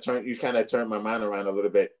 you kind of turn my mind around a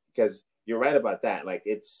little bit, because you're right about that. Like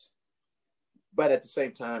it's, but at the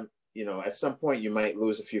same time, you know, at some point you might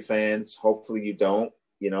lose a few fans. Hopefully you don't,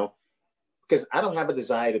 you know, because I don't have a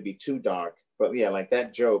desire to be too dark. But yeah, like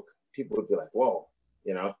that joke, people would be like, whoa,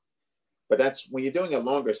 you know. But that's when you're doing a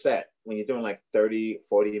longer set, when you're doing like 30,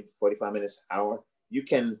 40, 45 minutes, hour, you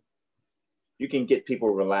can get people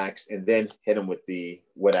relaxed and then hit them with the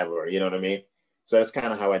whatever, you know what I mean? So that's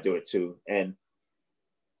kind of how I do it too. And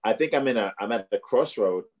I think I'm at a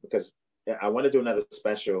crossroad, because I want to do another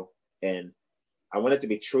special, and I want it to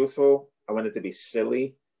be truthful. I want it to be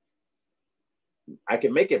silly. I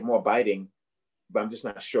can make it more biting, but I'm just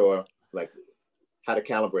not sure like how to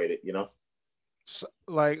calibrate it, you know? So,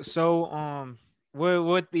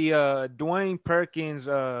 with the Dwayne Perkins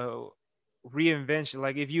reinvention,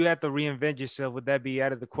 like if you had to reinvent yourself, would that be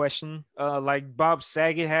out of the question? Like Bob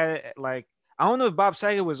Saget had, like I don't know if Bob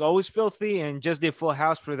Saget was always filthy and just did Full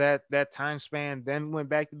House for that time span, then went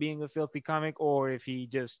back to being a filthy comic, or if he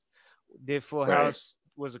just did Full Right. House,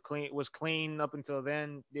 was clean up until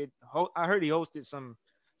then. I heard he hosted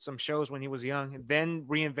some shows when he was young, and then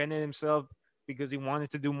reinvented himself because he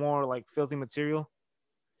wanted to do more like filthy material.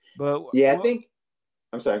 But Yeah, I think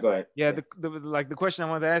I'm sorry, go ahead. yeah, Yeah. the question I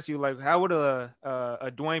wanted to ask you, like, how would a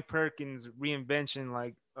Dwayne Perkins reinvention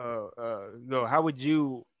like go? How would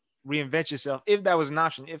you reinvent yourself if that was an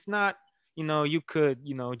option? If not, you could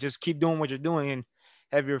just keep doing what you're doing and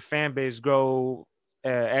have your fan base grow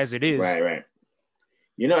as it is. Right, right.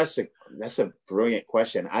 You know, that's a brilliant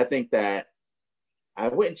question. I think that I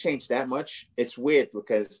wouldn't change that much. It's weird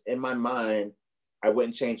because in my mind, I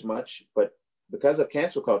wouldn't change much, but because of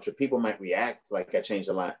cancel culture, people might react like I changed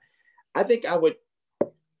a lot. I think I would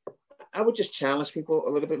just challenge people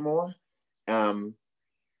a little bit more. Um,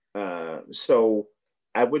 so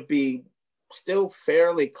I would be still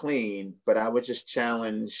fairly clean, but I would just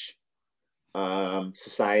challenge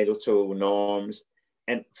societal norms.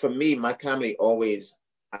 And for me, my comedy always,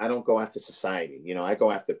 I don't go after society. You know, I go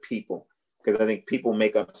after people, because I think people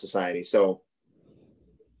make up society. So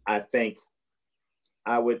I think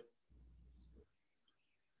I would.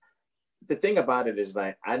 The thing about it is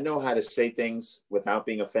like I know how to say things without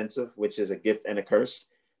being offensive, which is a gift and a curse.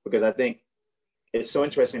 Because I think it's so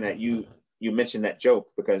interesting that you mentioned that joke,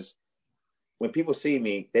 because when people see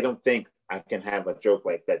me, they don't think I can have a joke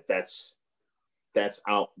like that. That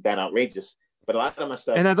outrageous. But a lot of my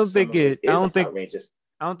stuff, And some of it is outrageous.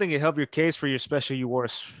 I don't think it helped your case for your special. You wore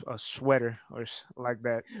a sweater or like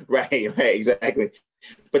that. Right, right, exactly.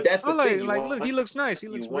 But that's Oh, the thing. like look, he looks nice. He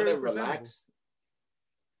You looks want very to presentable. relax,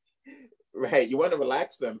 right? You want to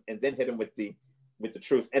relax them and then hit them with the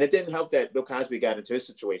truth. And it didn't help that Bill Cosby got into his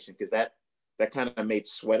situation, because that kind of made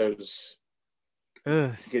sweaters,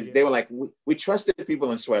 Ugh, because yeah. they were like, we trusted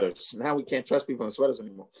people in sweaters. Now we can't trust people in sweaters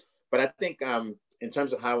anymore. But I think in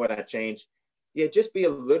terms of how would I change, yeah, just be a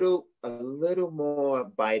little more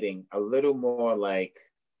biting, a little more like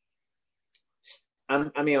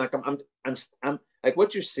I mean, like I'm like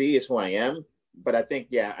what you see is who I am. But I think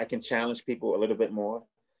yeah, I can challenge people a little bit more.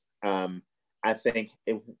 Um, I think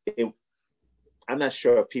it I'm not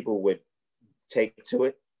sure if people would take to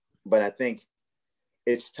it, but I think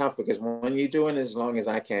it's tough, because when you're doing it as long as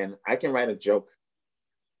I can write a joke,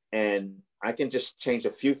 and I can just change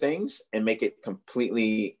a few things and make it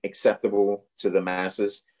completely acceptable to the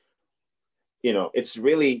masses. You know, it's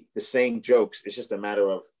really the same jokes. It's just a matter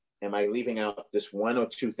of, am I leaving out just one or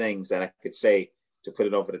two things that I could say to put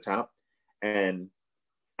it over the top? And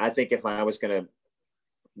I think if I was going to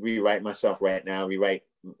rewrite myself right now,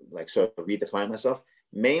 like sort of redefine myself,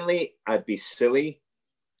 mainly I'd be silly,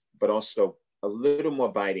 but also a little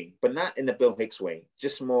more biting, but not in the Bill Hicks way,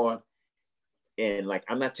 just more in like,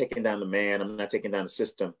 I'm not taking down the man, I'm not taking down the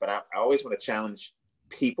system, but I always want to challenge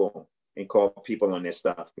people and call people on their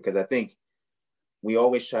stuff, because I think we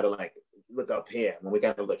always try to like look up here when we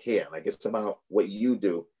got to look here. Like it's about what you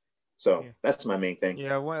do. So Yeah. that's my main thing.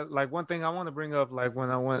 Yeah, like one thing I want to bring up, like when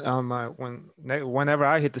I went whenever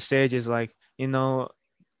I hit the stage is like,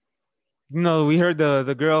 we heard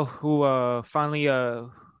the girl who finally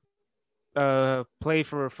played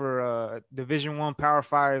for Division 1 Power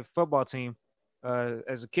 5 football team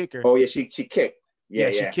as a kicker. Oh yeah, she kicked. Yeah,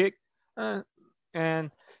 Yeah, she yeah. kicked.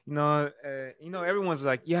 And everyone's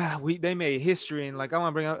like, yeah, they made history, and like I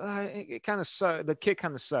want to bring up, it kind of sucked. The kick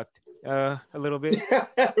kind of sucked a little bit,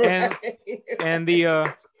 and Right. and the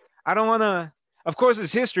I don't want to. Of course,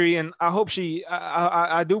 it's history, and I hope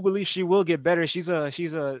I do believe she will get better. She's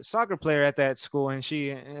a soccer player at that school, and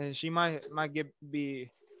she might get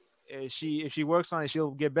be she if she works on it,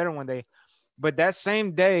 she'll get better one day. But that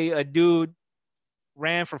same day, a dude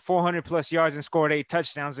ran for 400 plus yards and scored 8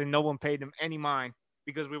 touchdowns, and no one paid him any mind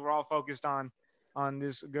because we were all focused on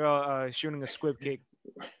this girl shooting a squib kick.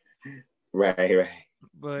 Right, right.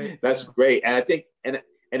 But That's great. And I think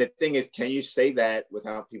and the thing is, can you say that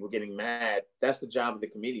without people getting mad? That's the job of the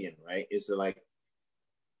comedian, right? Is to like,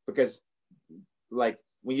 because like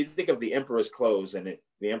when you think of the emperor's clothes and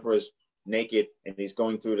the emperor's naked and he's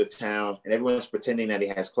going through the town and everyone's pretending that he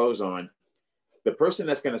has clothes on, the person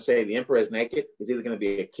that's going to say the emperor is naked is either going to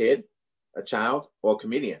be a kid, a child, or a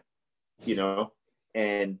comedian, you know?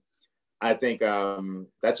 And I think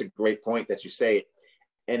that's a great point that you say.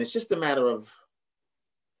 And it's just a matter of,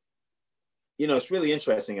 it's really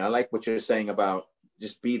interesting. I like what you're saying about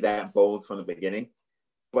just be that bold from the beginning.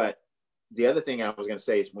 But the other thing I was going to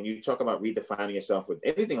say is when you talk about redefining yourself with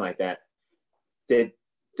anything like that, the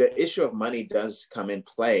issue of money does come in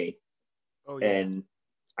play. oh yeah, And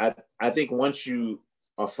I think once you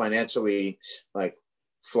are financially like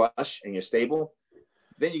flush and you're stable,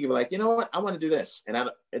 then you can be like, you know what, I want to do this, and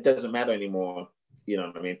it doesn't matter anymore. You know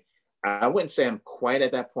what I mean? I wouldn't say I'm quite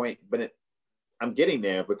at that point, but I'm getting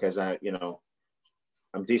there because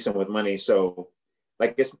I'm decent with money. So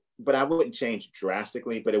like but I wouldn't change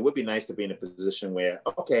drastically, but it would be nice to be in a position where,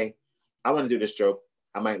 okay, I want to do this joke.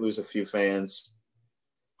 I might lose a few fans.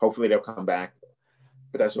 Hopefully they'll come back,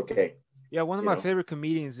 but that's okay. yeah. One of You my know? favorite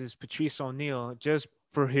comedians is Patrice O'Neal, just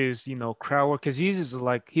for his crowd work, because he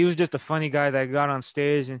was just a funny guy that got on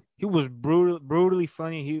stage, and he was brutally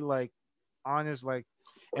funny. He like honest, like,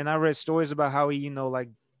 and I read stories about how he like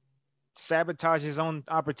sabotage his own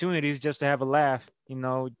opportunities just to have a laugh.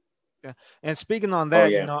 And speaking on Oh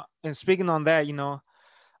that, yeah.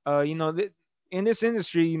 in this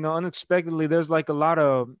industry, unexpectedly, there's like a lot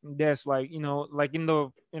of deaths, like like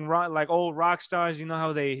in rock, like old rock stars. You know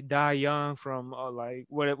how they die young from like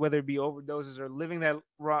whether it be overdoses or living that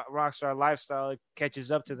rock star lifestyle, it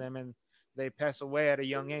catches up to them and they pass away at a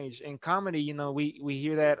young age. In comedy, we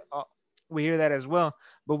hear that. We hear that as well,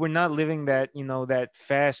 but we're not living that that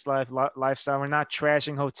fast lifestyle. We're not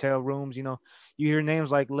trashing hotel rooms. You hear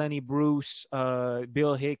names like Lenny Bruce,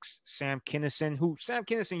 Bill Hicks, Sam Kinison. Sam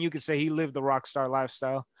Kinison, you could say he lived the rock star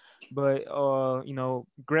lifestyle, but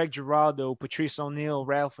Greg Giraldo, Patrice O'Neal,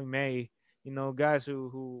 Ralphie May, guys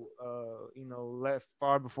who left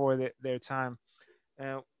far before their time.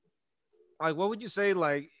 And like, what would you say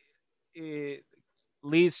like it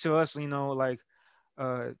leads to us? Like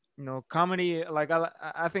comedy. Like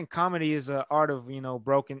I think comedy is an art of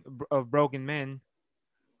broken men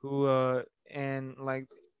who and like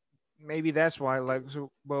maybe that's why like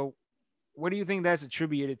so. But what do you think that's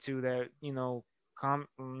attributed to? That a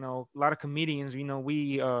lot of comedians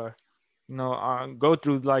we go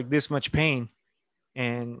through like this much pain,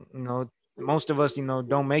 and most of us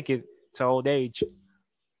don't make it to old age.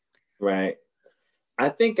 Right. I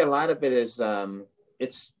think a lot of it is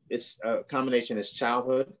it's a combination. Is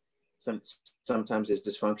childhood. Some Sometimes it's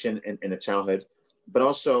dysfunction in a childhood, but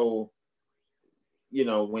also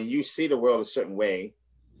when you see the world a certain way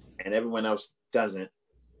and everyone else doesn't,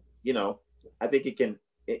 you know, I think it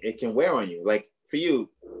can wear on you. Like for you,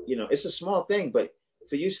 it's a small thing, but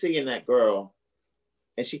for you seeing that girl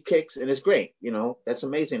and she kicks and it's great, that's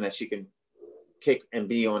amazing that she can kick and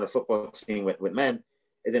be on a football team with men.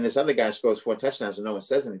 And then this other guy scores 4 touchdowns and no one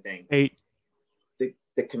says anything. Eight.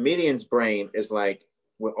 The comedian's brain is like,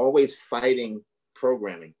 we're always fighting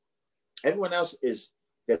programming. Everyone else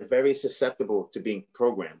they're very susceptible to being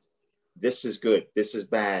programmed. This is good. This is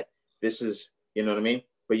bad. This is, you know what I mean?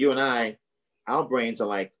 But you and our brains are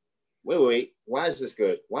like, wait, why is this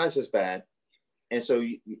good? Why is this bad? And so,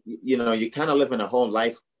 you kind of live in a whole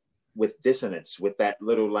life with dissonance, with that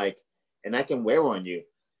little like, and that can wear on you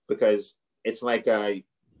because it's like a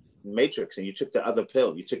Matrix and you took the other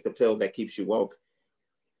pill. You took the pill that keeps you woke.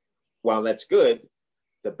 While that's good,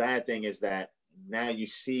 the bad thing is that now you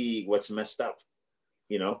see what's messed up.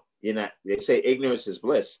 You're not, they say ignorance is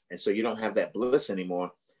bliss. And so you don't have that bliss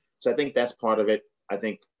anymore. So I think that's part of it. I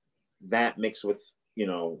think that mixed with,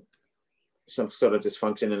 some sort of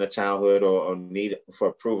dysfunction in the childhood or need for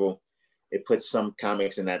approval. it puts some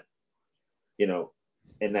comics in that, you know,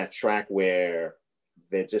 in that track where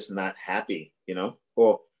they're just not happy, you know,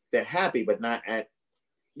 or they're happy but not at,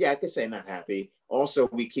 yeah, I could say not happy. Also,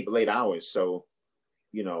 we keep late hours, so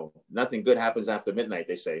you know, nothing good happens after midnight,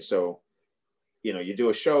 they say. So, you know, you do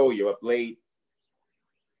a show, you're up late,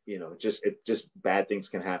 you know, just bad things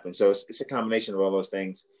can happen. So it's a combination of all those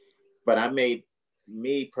things. But I made,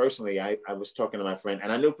 me personally, I was talking to my friend,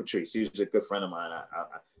 and I knew Patrice. He was a good friend of mine.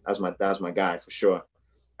 That was my guy for sure.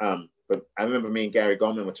 But I remember me and Gary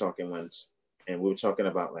Goldman were talking once, and we were talking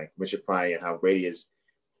about like Richard Pryor and how great he is.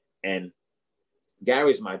 And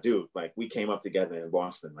Gary's my dude. Like we came up together in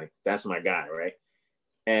Boston. Like that's my guy, right?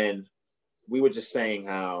 And we were just saying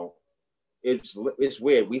how it's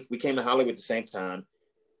weird. We came to Hollywood at the same time,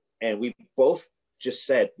 and we both just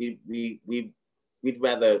said we'd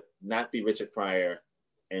rather not be Richard Pryor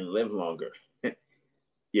and live longer.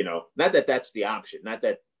 You know, not that that's the option. Not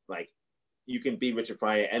that like you can be Richard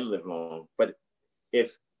Pryor and live long, but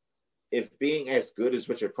if being as good as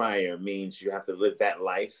Richard Pryor means you have to live that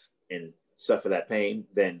life and suffer that pain,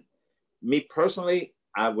 then me personally,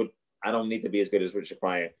 I don't need to be as good as Richard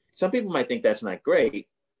Pryor. Some people might think that's not great,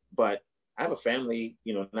 but I have a family,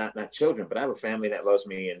 you know, not children, but I have a family that loves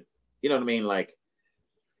me, and you know what I mean? Like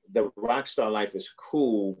the rock star life is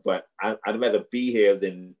cool, but I'd rather be here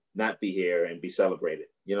than not be here and be celebrated.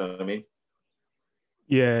 You know what I mean?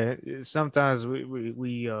 Yeah, sometimes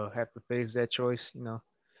we have to face that choice, you know.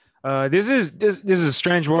 This is a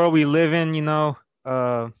strange world we live in, you know.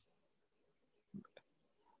 I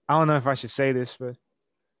don't know if I should say this, but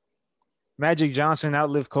Magic Johnson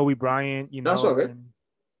outlived Kobe Bryant, you No, it's know, okay. and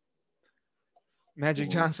Magic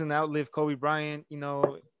Johnson outlived Kobe Bryant, you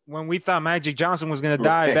know, when we thought Magic Johnson was gonna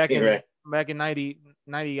die Right, back in right. back in 90,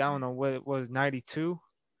 I don't know what it was, 92.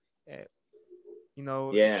 You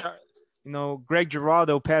know, Yeah. you know, Greg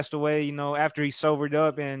Giraldo passed away, you know, after he sobered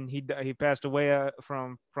up, and he passed away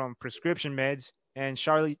from prescription meds, and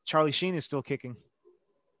Charlie Sheen is still kicking.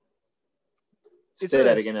 It's Say a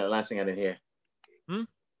that again. The last thing I didn't hear.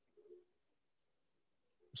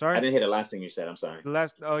 Sorry, I didn't hear the last thing you said. I'm sorry. the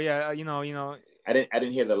last. Oh yeah, you know. I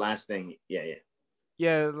didn't hear the last thing. Yeah.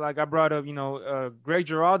 Yeah, like I brought up, you know, Greg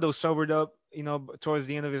Giraldo sobered up, you know, towards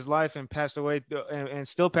the end of his life, and passed away, and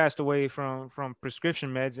still passed away from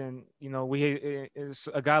prescription meds. And you know, is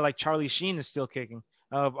a guy like Charlie Sheen is still kicking.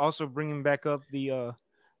 Also bringing back up the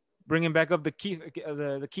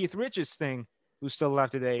Keith Richards thing, who's still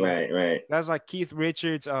alive today. Right. Guys like Keith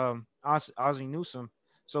Richards, Ozzie Newsome.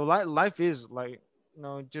 So life is like, you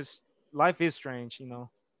know, just life is strange. You know,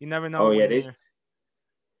 you never know Oh yeah, when you're.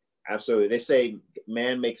 absolutely. They say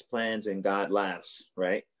man makes plans and God laughs,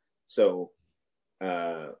 right? So, you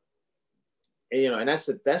know, and that's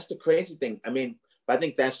the crazy thing. I mean, but I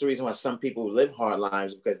think that's the reason why some people live hard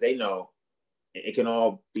lives, because they know it can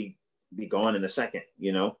all be gone in a second,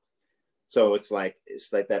 you know. So it's like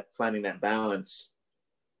that, finding that balance,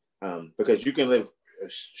 because you can live a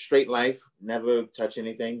straight life, never touch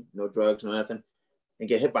anything, no drugs, no nothing, and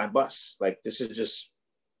get hit by a bus. Like this is just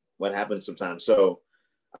what happens sometimes. So,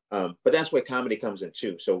 but that's where comedy comes in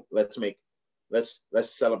too. So let's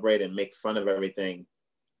celebrate and make fun of everything,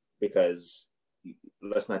 because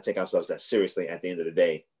let's not take ourselves that seriously at the end of the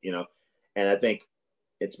day, you know. And I think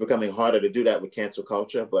it's becoming harder to do that with cancel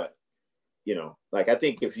culture. But you know, like I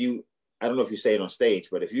think I don't know if you say it on stage,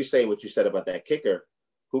 but if you say what you said about that kicker,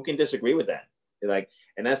 who can disagree with that? Like,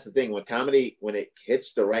 and that's the thing, when comedy, when it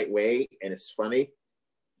hits the right way and it's funny,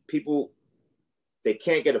 people, they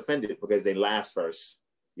can't get offended because they laugh first.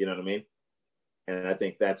 You know what I mean? And I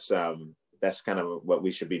think that's kind of what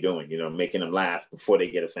we should be doing, you know, making them laugh before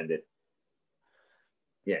they get offended.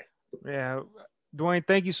 Yeah. Yeah, Dwayne,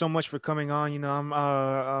 thank you so much for coming on. You know,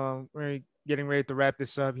 I'm really getting ready to wrap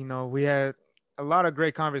this up. You know, we had a lot of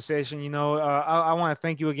great conversation. You know, I want to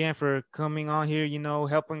thank you again for coming on here. You know,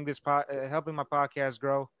 helping helping my podcast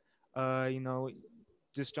grow. You know,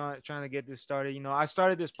 just trying to get this started. You know, I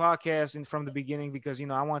started this podcast from the beginning because, you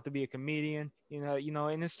know, I wanted to be a comedian. You know,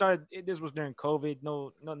 and this was during COVID.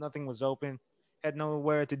 No, nothing was open. Had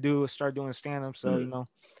nowhere to start doing stand up. So, you know,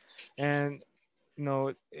 and you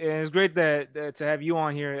know, it's great that to have you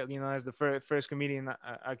on here, you know, as the first comedian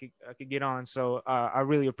I could get on. So I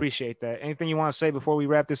really appreciate that. Anything you want to say before we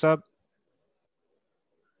wrap this up?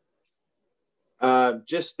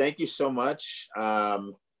 Just thank you so much.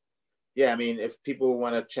 Yeah, I mean, if people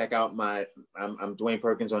want to check out I'm Dwayne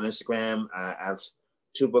Perkins on Instagram. I have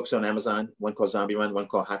 2 books on Amazon, one called Zombie Run, one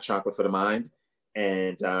called Hot Chocolate for the Mind,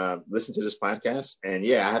 and listen to this podcast. And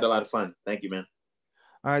yeah, I had a lot of fun. Thank you, man.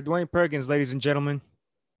 All right, Dwayne Perkins, ladies and gentlemen.